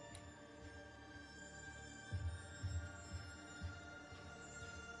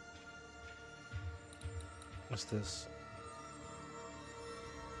 What's this?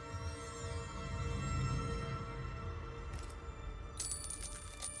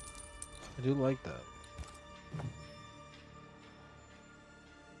 I do like that.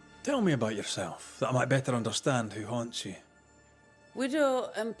 Tell me about yourself, that I might better understand who haunts you. Widow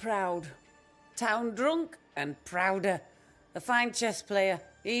and proud. Town drunk and prouder. A fine chess player,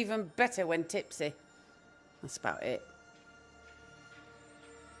 even better when tipsy. That's about it.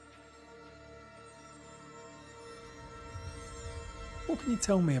 What can you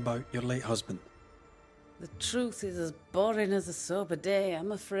tell me about your late husband? The truth is as boring as a sober day,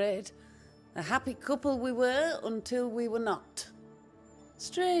 I'm afraid. A happy couple we were until we were not.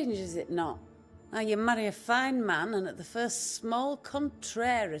 Strange, is it not? How you marry a fine man and at the first small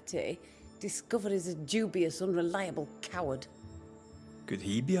contrariety discover he's a dubious, unreliable coward. Could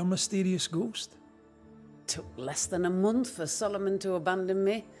he be a mysterious ghost? Took less than a month for Solomon to abandon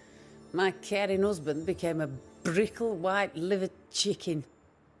me. My caring husband became a brickle white-livered chicken.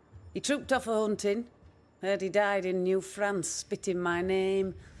 He trooped off a-hunting. Heard he died in New France, spitting my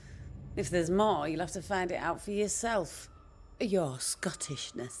name. If there's more, you'll have to find it out for yourself. Your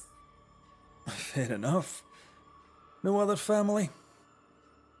Scottishness. Fair enough. No other family?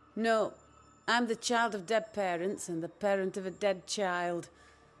 No. I'm the child of dead parents and the parent of a dead child.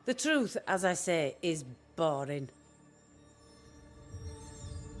 The truth, as I say, is boring.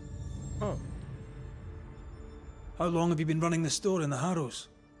 Oh. How long have you been running the store in the Harrows?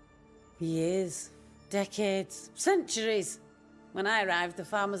 Years. Decades. Centuries. When I arrived, the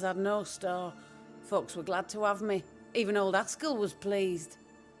farmers had no store. Folks were glad to have me. Even old Haskell was pleased.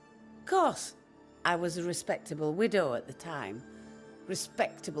 Of course, I was a respectable widow at the time.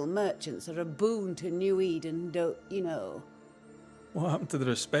 Respectable merchants are a boon to New Eden, don't you know? What happened to the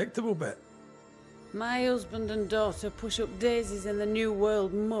respectable bit? My husband and daughter push up daisies in the New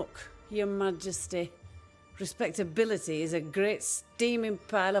World muck, Your Majesty. Respectability is a great steaming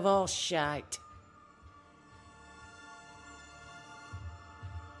pile of horse shite.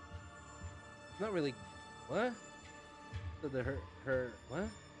 Not really. What? Her what?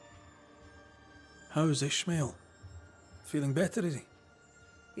 How's Ishmael? Feeling better, is he?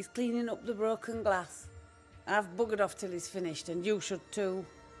 He's cleaning up the broken glass. I've buggered off till he's finished, and you should too.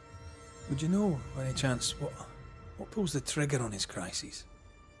 Would you know, by any chance, what pulls the trigger on his crises?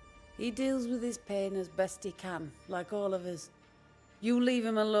 He deals with his pain as best he can, like all of us. You leave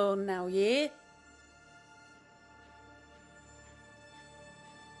him alone now, yeah?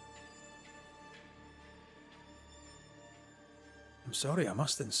 I'm sorry, I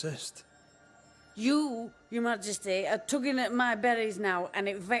must insist. You, Your Majesty, are tugging at my berries now, and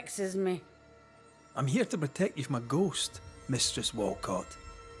it vexes me. I'm here to protect you from a ghost, Mistress Walcott.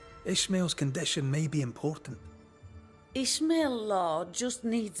 Ishmael's condition may be important. Ishmael Law just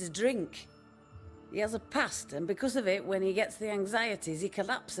needs a drink. He has a past, and because of it, when he gets the anxieties, he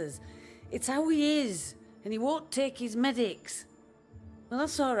collapses. It's how he is, and he won't take his medics. Well,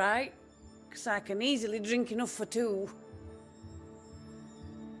 that's all right, because I can easily drink enough for two.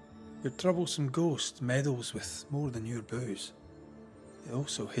 Your troublesome ghost meddles with more than your booze. It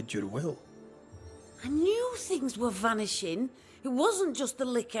also hid your will. I knew things were vanishing. It wasn't just the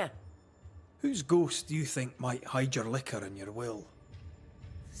liquor. Whose ghost do you think might hide your liquor and your will?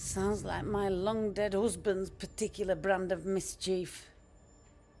 Sounds like my long-dead husband's particular brand of mischief.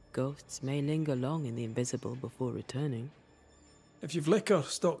 Ghosts may linger long in the invisible before returning. If you've liquor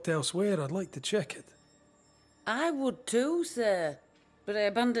stocked elsewhere, I'd like to check it. I would too, sir. But I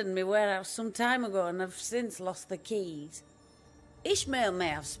abandoned my warehouse some time ago and have since lost the keys. Ishmael may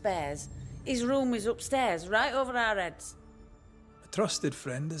have spares. His room is upstairs, right over our heads. A trusted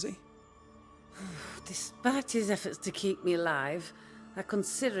friend, is he? Despite his efforts to keep me alive, I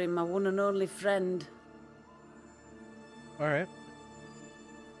consider him my one and only friend. All right.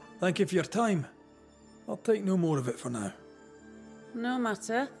 Thank you for your time. I'll take no more of it for now. No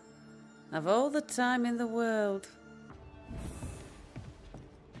matter. I've all the time in the world.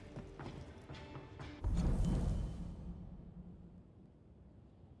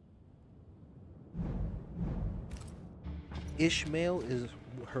 Ishmael is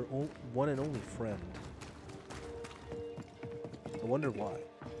her one and only friend. I wonder why.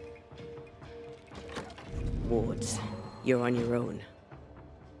 Wards, you're on your own.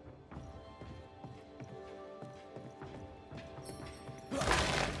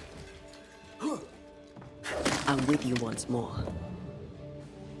 I'm with you once more.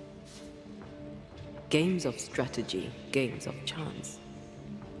 Games of strategy, games of chance.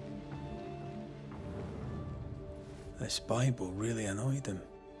 This Bible really annoyed him.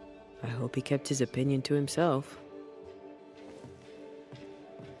 I hope he kept his opinion to himself.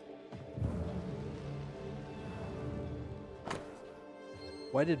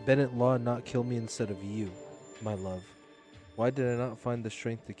 Why did Bennett Law not kill me instead of you, my love? Why did I not find the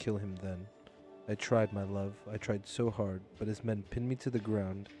strength to kill him then? I tried, my love. I tried so hard, but his men pinned me to the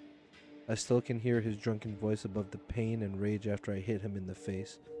ground. I still can hear his drunken voice above the pain and rage after I hit him in the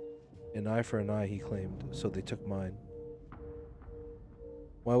face. An eye for an eye, he claimed, so they took mine.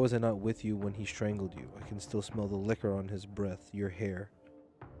 Why was I not with you when he strangled you? I can still smell the liquor on his breath, your hair,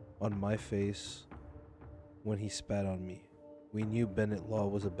 on my face when he spat on me. We knew Bennett Law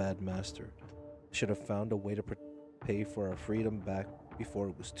was a bad master. I should have found a way to pay for our freedom back before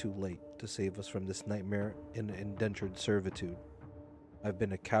it was too late to save us from this nightmare in indentured servitude. I've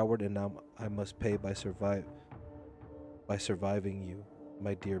been a coward, and now I must pay by surviving you,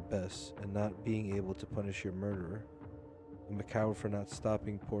 my dear Bess, and not being able to punish your murderer. I'm a coward for not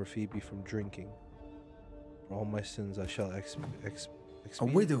stopping poor Phoebe from drinking. For all my sins I shall expiate. A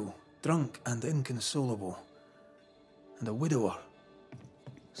widow, drunk and inconsolable, and a widower,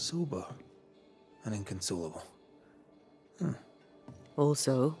 sober and inconsolable.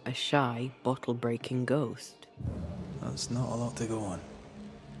 Also, a shy, bottle-breaking ghost. That's not a lot to go on.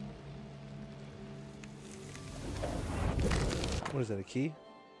 What is that, a key?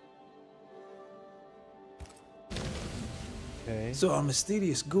 Okay. So our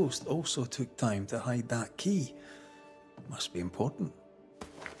mysterious ghost also took time to hide that key. Must be important.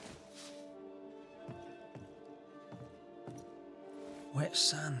 Wet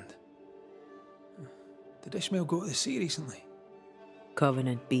sand. Did Ishmael go to the sea recently?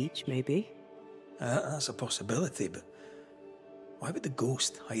 Covenant Beach, maybe? That's a possibility, but why would the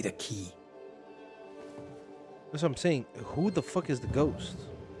ghost hide a key? That's what I'm saying. Who the fuck is the ghost?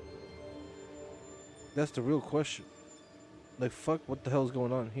 That's the real question. Like, fuck, what the hell is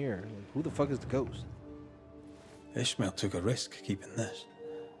going on here? Like, who the fuck is the ghost? Ishmael took a risk keeping this,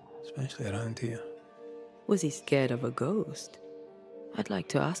 especially around here. Was he scared of a ghost? I'd like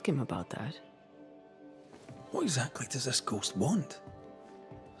to ask him about that. What exactly does this ghost want?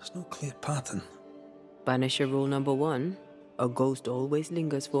 There's no clear pattern. Banisher rule number 1. A ghost always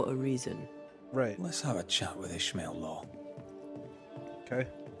lingers for a reason. Right. Let's have a chat with Ishmael Law. Okay.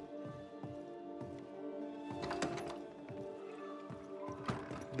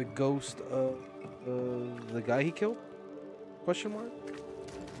 The ghost of the guy he killed? Question mark?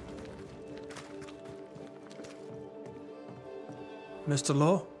 Mr.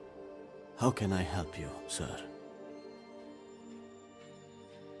 Law? How can I help you, sir?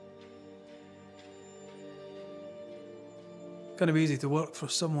 Kind of easy to work for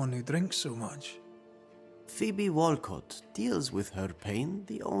someone who drinks so much. Phoebe Walcott deals with her pain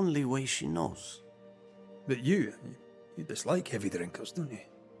the only way she knows. But you dislike heavy drinkers, don't you?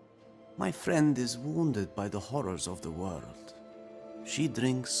 My friend is wounded by the horrors of the world. She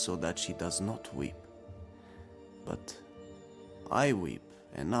drinks so that she does not weep. But I weep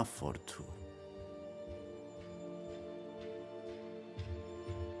enough for two.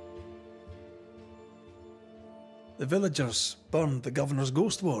 The villagers burned the governor's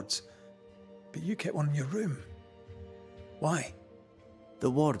ghost wards, but you kept one in your room. Why? The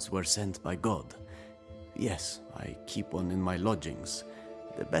wards were sent by God. Yes, I keep one in my lodgings.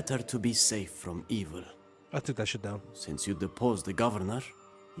 The better to be safe from evil. I took that shit down. Since you deposed the governor,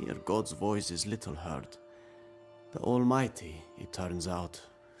 here God's voice is little heard. The Almighty, it turns out,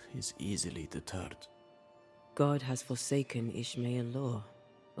 is easily deterred. God has forsaken Ishmael Law,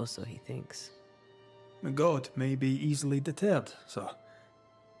 or so he thinks. God may be easily deterred, sir.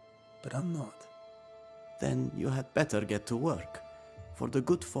 But I'm not. Then you had better get to work, for the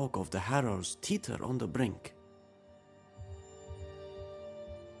good folk of the Harrows teeter on the brink.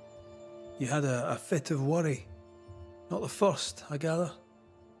 You had a fit of worry. Not the first, I gather.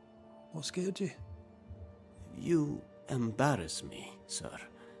 What scared you? You embarrass me, sir.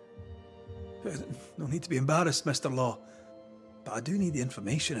 No need to be embarrassed, Mr. Law. But I do need the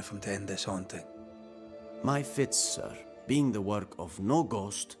information if I'm to end this haunting. My fits, sir, being the work of no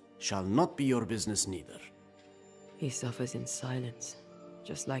ghost, shall not be your business neither. He suffers in silence,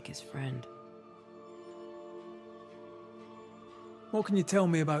 just like his friend. What can you tell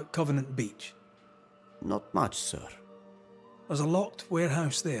me about Covenant Beach? Not much, sir. There's a locked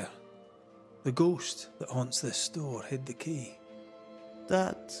warehouse there. The ghost that haunts this store hid the key.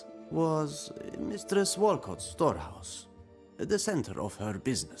 That was Mistress Walcott's storehouse, the center of her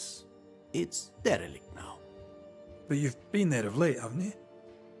business. It's derelict now. But you've been there of late, haven't you?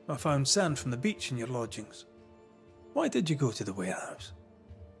 I found sand from the beach in your lodgings. Why did you go to the warehouse?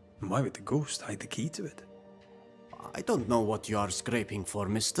 And why would the ghost hide the key to it? I don't know what you are scraping for,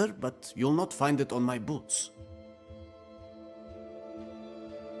 mister, but you'll not find it on my boots.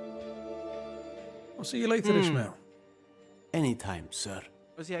 I'll see you later, Ishmael. Anytime, sir.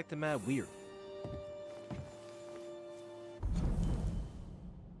 Why is he acting mad weird?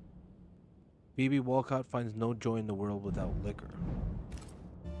 BB Walcott finds no joy in the world without liquor.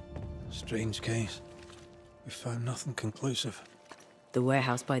 Strange case. We found nothing conclusive. The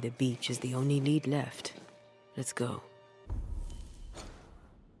warehouse by the beach is the only lead left. Let's go.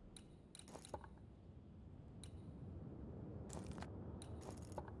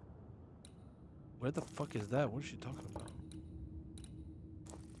 Where the fuck is that? What is she talking about?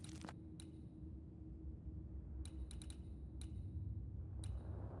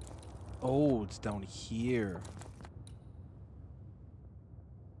 Oh, it's down here.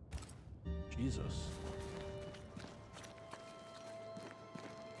 Jesus.